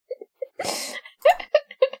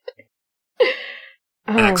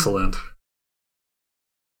 Excellent.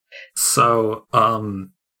 So,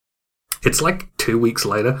 it's like 2 weeks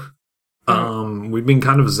later. We've been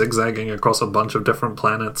kind of zigzagging across a bunch of different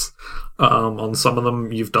planets. On some of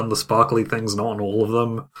them, you've done the sparkly things, not on all of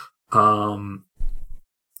them.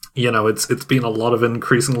 It's been a lot of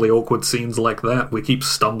increasingly awkward scenes like that. We keep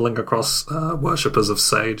stumbling across worshippers of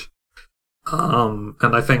Sage. And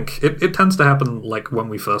I think it tends to happen like when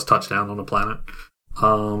we first touch down on a planet.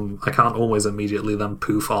 I can't always immediately then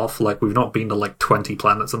poof off. Like, we've not been to like 20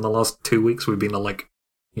 planets in the last 2 weeks. We've been to like,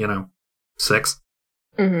 6.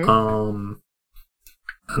 Mm-hmm.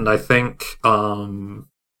 And I think the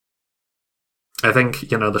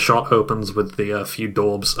shot opens with the few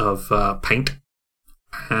daubs of paint.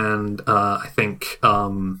 And I think,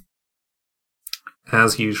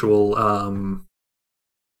 as usual,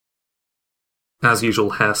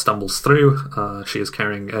 Hare stumbles through. She is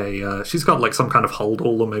carrying she's got like some kind of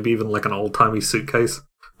holdall, or maybe even like an old-timey suitcase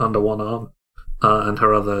under one arm. And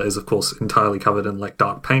her other is, of course, entirely covered in like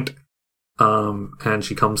dark paint. And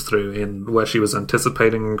she comes through in where she was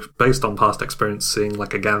anticipating, based on past experience, seeing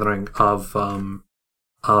like a gathering of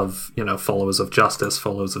followers of justice,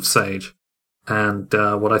 followers of Sage. And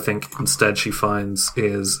what I think instead she finds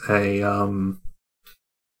is I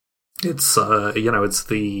was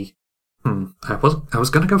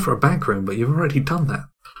going to go for a back room, but you've already done that.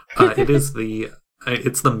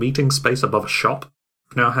 It's the meeting space above a shop.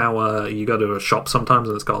 You know how you go to a shop sometimes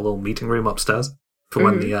and it's got a little meeting room upstairs for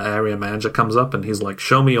when the area manager comes up and he's like,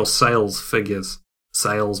 "Show me your sales figures,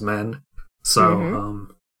 salesmen." So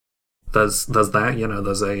there's that.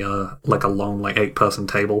 There's a like a long 8-person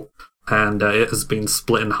table. And it has been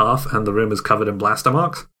split in half, and the room is covered in blaster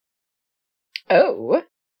marks. Oh.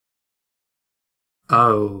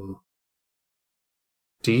 Oh.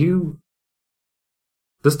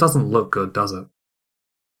 This doesn't look good, does it?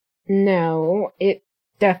 No, it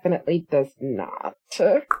definitely does not.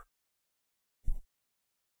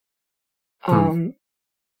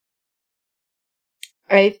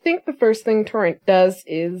 I think the first thing Torrent does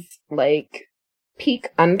is, peek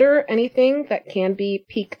under anything that can be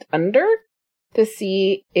peeked under to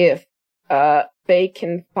see if they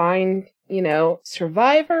can find,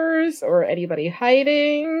 survivors or anybody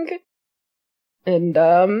hiding. And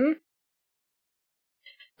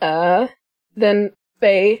then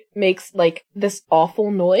Faye makes this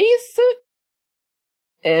awful noise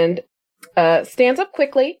and stands up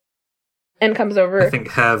quickly and comes over. I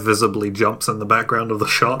think Hare visibly jumps in the background of the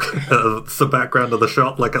shot, at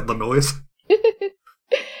the noise.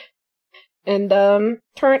 And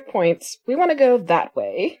Torrent points, "We want to go that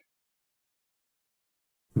way."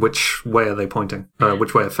 Which way are they pointing?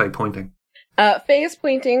 Which way are Faye pointing? Faye is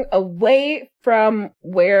pointing away from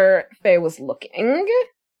where Faye was looking.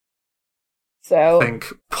 So I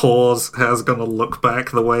think Hare's gonna look back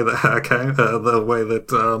the way that Hare came, the way that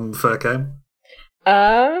Faye came.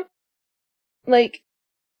 I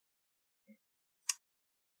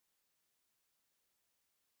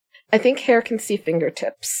think Hare can see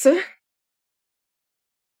fingertips.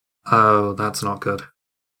 Oh, that's not good.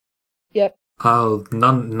 Yep. Oh,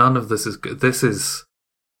 none of this is good. This is,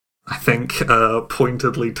 I think,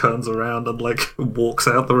 pointedly turns around and walks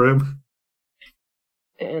out the room.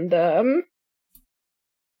 And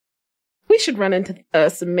we should run into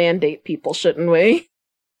some mandate people, shouldn't we?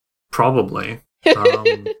 Probably.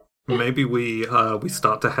 Maybe we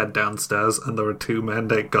start to head downstairs and there are 2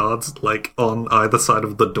 mandate guards on either side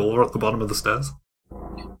of the door at the bottom of the stairs.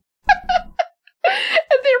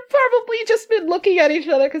 And they're probably just been looking at each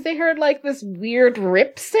other because they heard this weird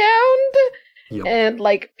rip sound. Yep. And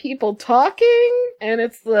people talking, and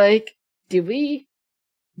it's do we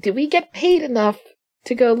get paid enough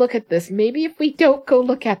to go look at this? Maybe if we don't go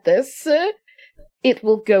look at this, it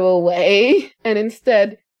will go away. And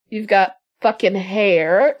instead, you've got fucking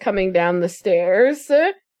Hare coming down the stairs,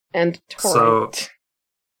 and Torrent. So,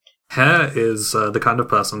 Hare is the kind of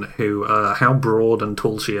person who, how broad and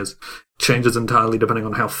tall she is, changes entirely depending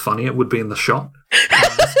on how funny it would be in the shot.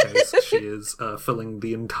 In this case, she is filling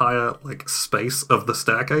the entire space of the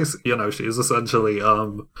staircase. She is essentially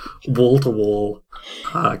wall to wall,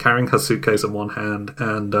 carrying her suitcase in one hand,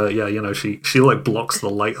 and she blocks the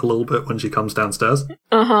light a little bit when she comes downstairs.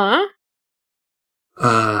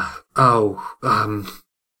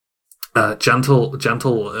 Gentle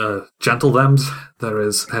thems. There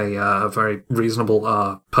is a very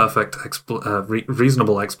reasonable, perfect,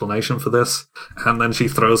 reasonable explanation for this. And then she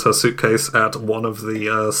throws her suitcase at one of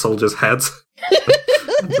the soldiers' heads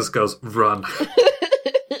and just goes, "Run."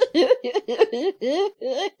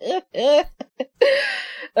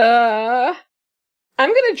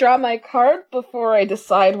 I'm gonna draw my card before I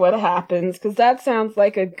decide what happens, because that sounds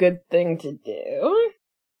like a good thing to do.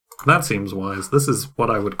 That seems wise. This is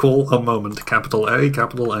what I would call a moment. Capital A,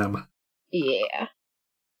 capital M. Yeah.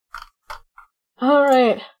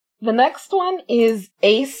 Alright. The next one is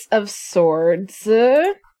Ace of Swords.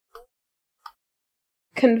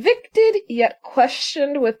 Convicted, yet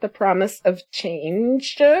questioned with the promise of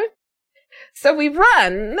change. So we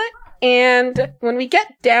run, and when we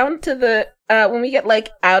get down to the, when we get,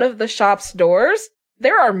 out of the shop's doors,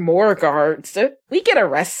 there are more guards. We get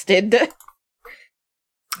arrested.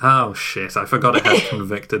 Oh shit, I forgot it has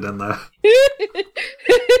convicted in there.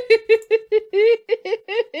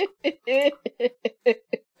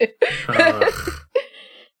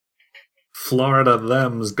 Florida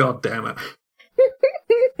thems, goddammit.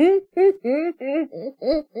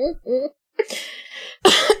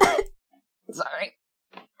 Sorry.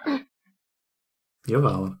 You're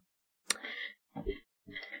valid.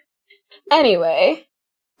 Anyway,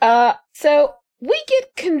 so we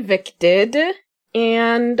get convicted.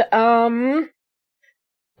 And,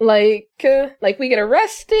 we get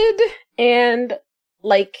arrested, and,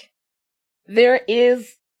 there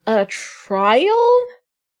is a trial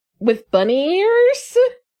with bunny ears,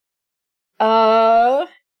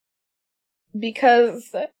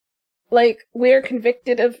 because, we're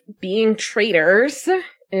convicted of being traitors,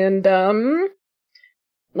 and,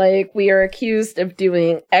 we are accused of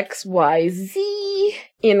doing X, Y, Z,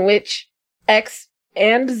 in which X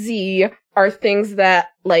and Z are things that,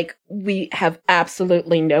 we have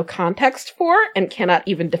absolutely no context for and cannot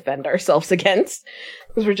even defend ourselves against.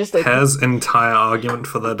 Because we're just Hare's entire argument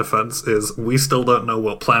for their defense is, we still don't know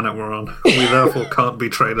what planet we're on. We therefore can't be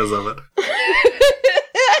traitors of it.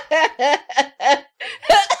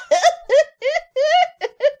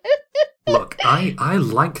 Look, I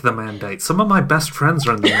like the Mandate. Some of my best friends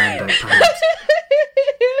are in the Mandate, perhaps.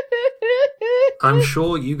 I'm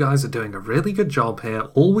sure you guys are doing a really good job here.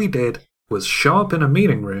 All we did was show up in a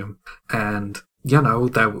meeting room, and,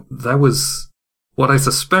 there was what I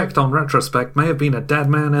suspect on retrospect may have been a dead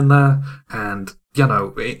man in there, and,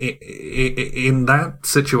 in that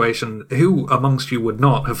situation, who amongst you would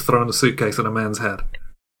not have thrown a suitcase at a man's head?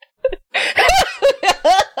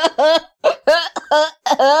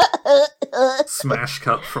 Smash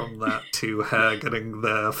cut from that to Hare getting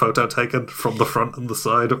their photo taken from the front and the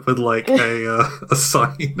side with a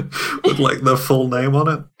sign with their full name on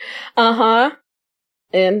it.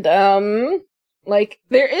 And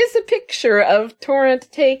there is a picture of Torrent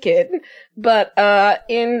taken, but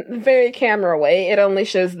in the very camera way, it only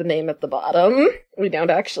shows the name at the bottom. We don't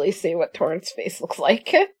actually see what Torrent's face looks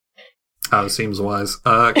like. Oh, seems wise.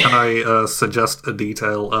 Can I suggest a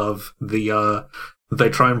detail of the they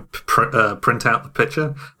try and print out the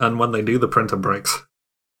picture, and when they do, the printer breaks.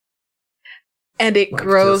 And it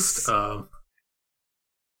grows... Just, a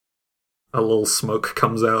little smoke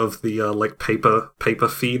comes out of the, paper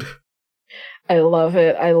feed. I love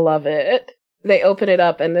it. They open it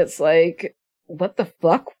up, and it's like, what the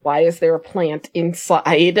fuck? Why is there a plant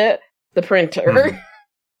inside the printer?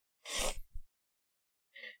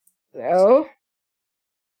 So...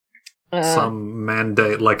 some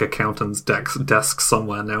Mandate, accountant's desk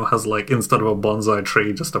somewhere now has, instead of a bonsai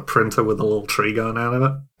tree, just a printer with a little tree going out of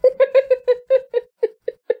it.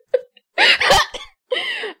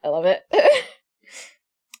 I love it.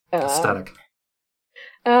 Aesthetic.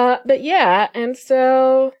 But yeah, and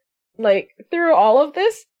so, through all of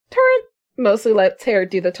this, Torrent mostly lets Hare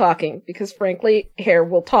do the talking, because frankly, Hare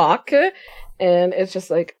will talk, and it's just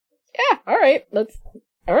yeah, alright.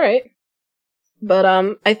 But,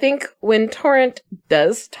 I think when Torrent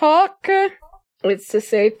does talk, it's to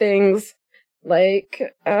say things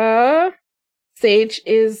Sage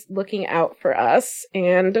is looking out for us,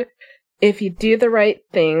 and if you do the right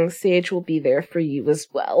thing, Sage will be there for you as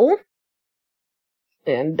well.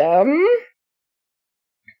 And,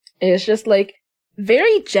 it's just,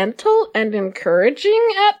 very gentle and encouraging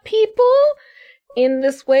at people in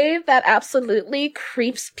this way that absolutely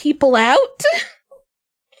creeps people out.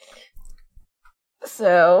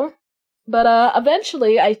 So, But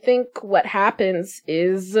eventually, I think what happens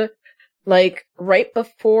is, like, right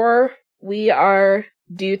before we are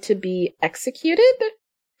due to be executed.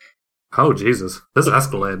 Oh, Jesus. This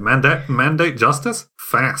escalated. Mandate justice?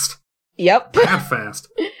 Fast. Yep. Bad fast.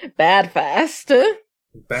 Bad fast.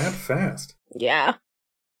 Bad fast. Yeah.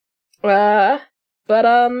 I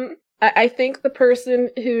think the person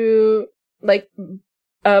who, like,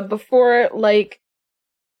 before, like,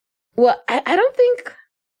 well, I don't think,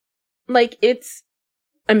 like, it's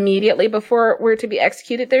immediately before we're to be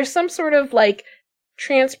executed. There's some sort of, like,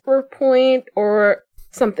 transfer point or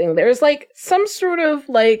something. There's, like, some sort of,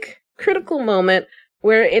 like, critical moment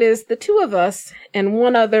where it is the two of us and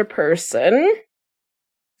one other person.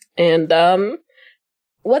 And,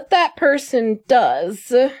 what that person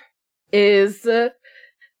does is,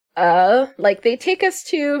 like, they take us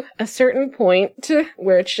to a certain point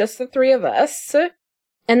where it's just the three of us,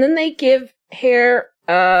 and then they give her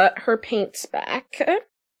paints back.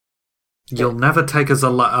 You'll never take us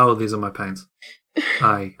oh, these are my paints.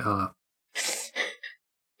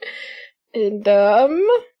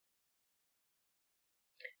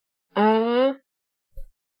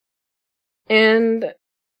 And,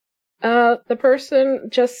 the person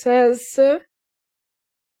just says,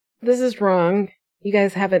 this is wrong. You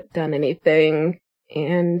guys haven't done anything,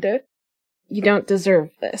 and you don't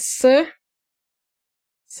deserve this.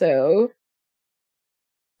 So...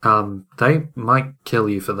 they might kill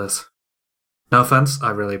you for this. No offense,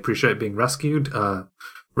 I really appreciate being rescued.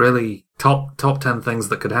 Really, top 10 things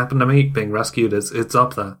that could happen to me, being rescued it's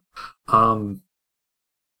up there.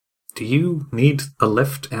 Do you need a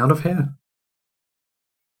lift out of here?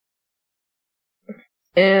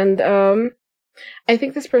 And, I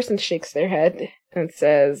think this person shakes their head and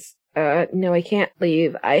says, no, I can't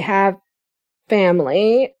leave. I have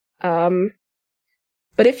family. But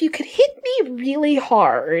if you could hit me really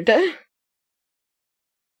hard...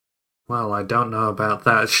 Well, I don't know about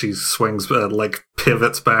that. She swings, like,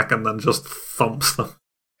 pivots back and then just thumps them.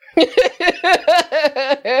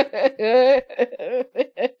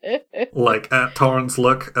 Like, at Torrent's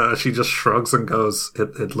look, she just shrugs and goes,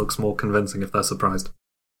 it looks more convincing if they're surprised.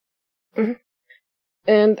 Mm-hmm.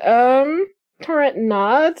 And, Torrent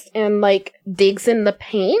nods and, like, digs in the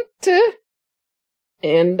paint.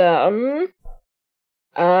 And,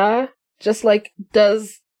 just, like,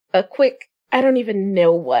 does a quick, I don't even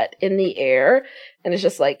know what, in the air. And it's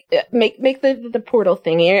just like, make the portal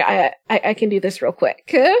thingy. I can do this real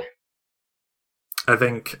quick. I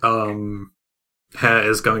think, Hair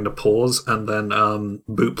is going to pause and then,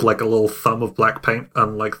 boop, like, a little thumb of black paint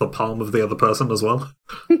on, like, the palm of the other person as well.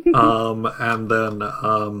 And then,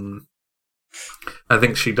 I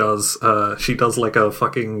think she does like a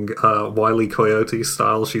fucking, Wile E. Coyote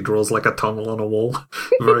style. She draws, like, a tunnel on a wall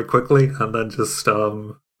very quickly and then just,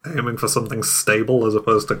 aiming for something stable as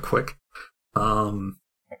opposed to quick. And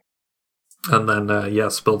then,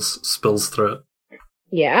 spills through it.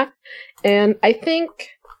 Yeah. And I think,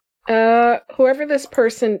 whoever this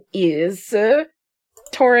person is,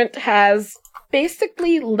 Torrent has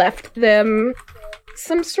basically left them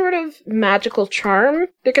some sort of magical charm.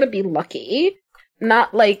 They're gonna be lucky.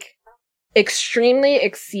 Not, like, extremely,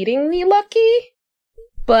 exceedingly lucky,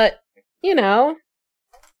 but, you know,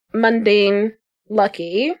 mundane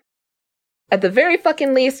lucky. At the very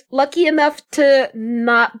fucking least, lucky enough to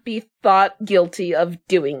not be thought guilty of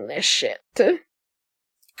doing this shit.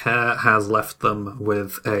 Hair has left them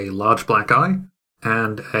with a large black eye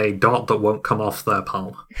and a dot that won't come off their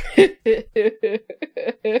palm.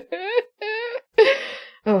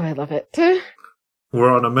 Oh, I love it.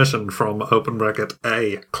 We're on a mission from open bracket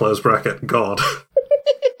A, close bracket, God.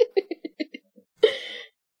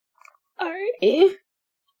 Alrighty.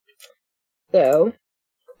 So,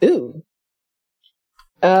 ooh.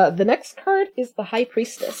 The next card is the High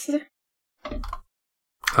Priestess.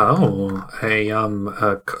 Oh,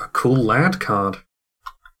 a cool lad card.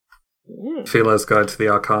 Mm. Philo's Guide to the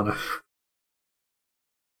Arcana.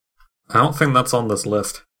 I don't think that's on this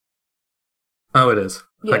list. Oh, it is.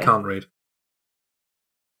 Yeah. I can't read.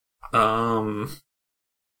 So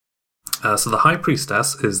the High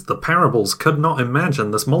Priestess is the parables could not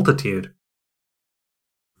imagine this multitude.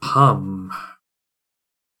 Hum.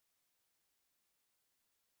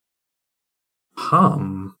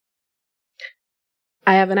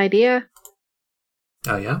 I have an idea.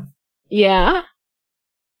 Oh, yeah? Yeah.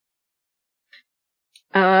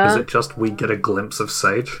 Is it just we get a glimpse of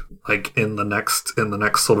Sage? Like, in the next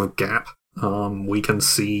sort of gap, we can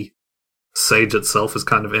see Sage itself is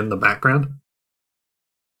kind of in the background?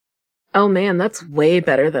 Oh man, that's way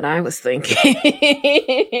better than I was thinking.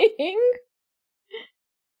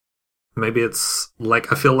 Maybe it's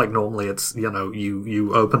like, I feel like normally it's,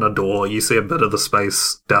 you open a door, you see a bit of the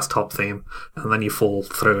space desktop theme, and then you fall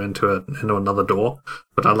through into another door.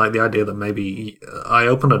 But I like the idea that maybe I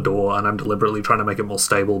open a door and I'm deliberately trying to make it more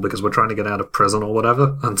stable because we're trying to get out of prison or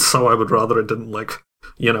whatever, and so I would rather it didn't,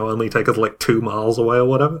 only take us 2 miles away or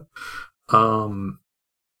whatever.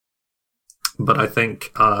 But I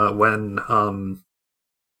think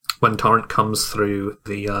when Torrent comes through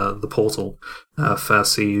the portal, Fair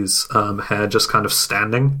sees Hare just kind of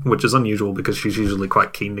standing, which is unusual because she's usually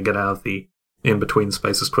quite keen to get out of the in-between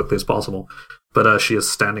space as quickly as possible. But she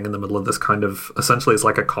is standing in the middle of this kind of, essentially it's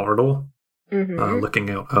like a corridor,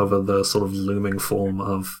 looking out over the sort of looming form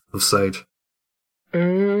of Sage.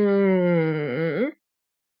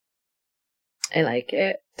 I like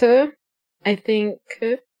it. I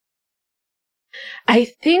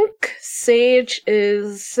think Sage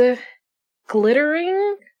is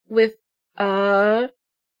glittering with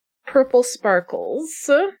purple sparkles.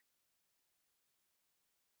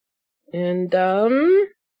 And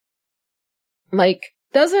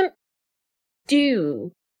doesn't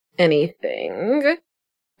do anything,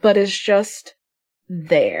 but is just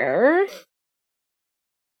there.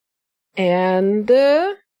 And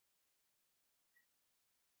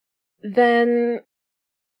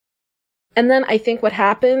then I think what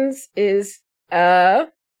happens is the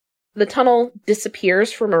tunnel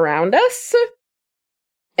disappears from around us,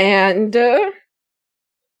 and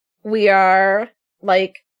we are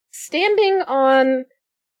standing on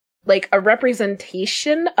a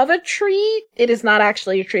representation of a tree. It is not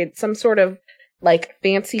actually a tree, it's some sort of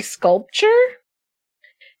fancy sculpture.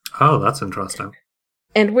 Oh, that's interesting.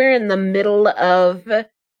 And we're in the middle of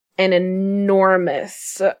an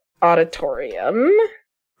enormous auditorium.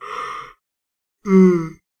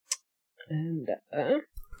 And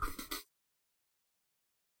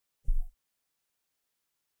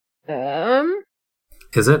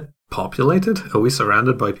is it populated? Are we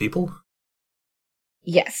surrounded by people?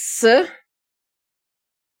 Yes.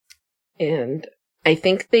 And I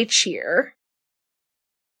think they cheer.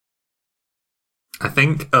 I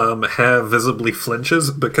think Hare visibly flinches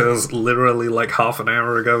because literally half an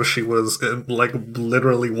hour ago she was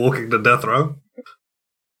literally walking to death row.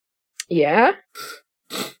 Yeah?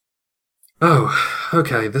 Oh,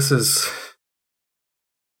 okay, this is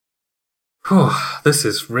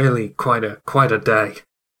really quite a day.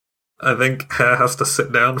 I think Hare has to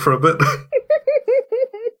sit down for a bit.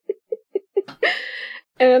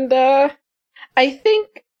 And I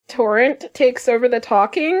think Torrent takes over the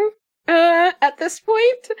talking at this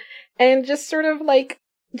point, and just sort of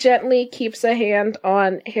gently keeps a hand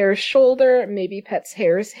on Hare's shoulder, maybe pets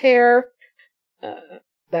Hare's hair.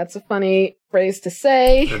 That's a funny phrase to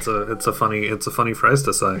say. It's a funny phrase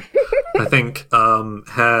to say. I think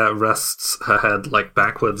Hare rests her head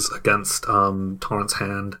backwards against Torrent's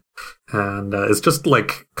hand, and is just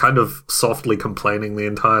kind of softly complaining the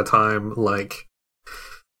entire time,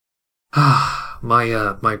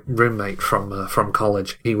 my roommate from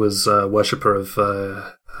college, he was a worshipper of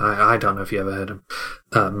I don't know if you ever heard him,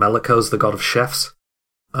 Melikos, the god of chefs.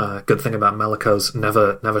 Good thing about Melikos,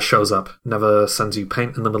 never shows up, never sends you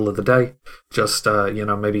paint in the middle of the day. Just,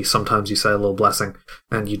 maybe sometimes you say a little blessing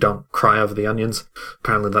and you don't cry over the onions.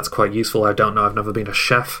 Apparently that's quite useful. I don't know, I've never been a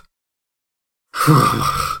chef.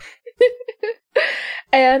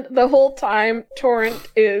 And the whole time,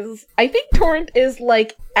 Torrent is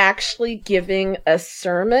actually giving a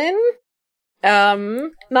sermon.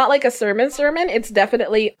 Not a sermon, it's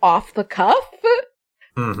definitely off the cuff.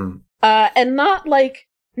 Mm-hmm. And not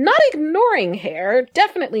ignoring Hare,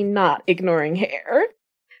 definitely not ignoring Hare,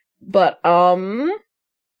 but,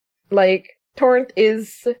 Torrent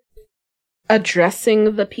is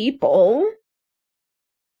addressing the people.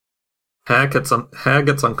 Hare gets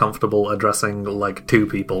uncomfortable addressing, two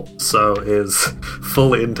people, so is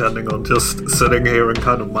fully intending on just sitting here and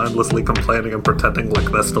kind of mindlessly complaining and pretending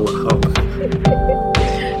they're still at home.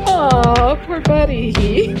 Aw, poor buddy.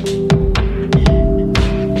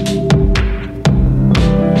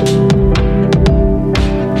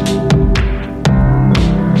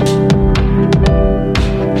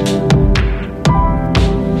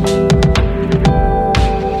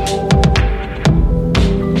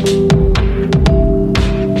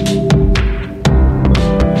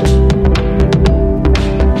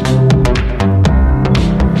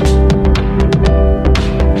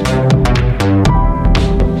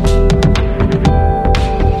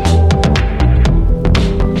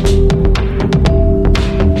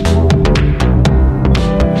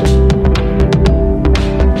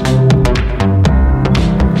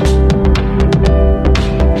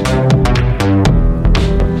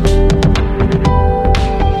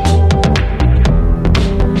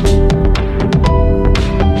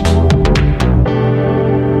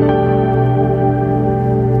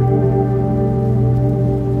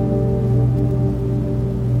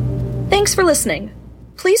 Thanks for listening.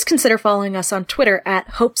 Please consider following us on Twitter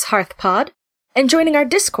at Hope's Hearth Pod and joining our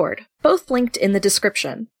Discord, both linked in the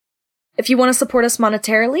description. If you want to support us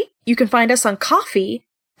monetarily, you can find us on Ko-fi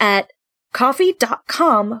at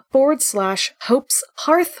ko-fi.com/Hope's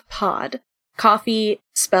Hearth Pod. Ko-fi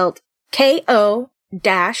spelled KO-FI.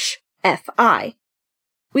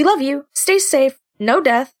 We love you. Stay safe. No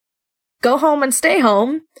death. Go home and stay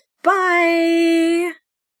home. Bye!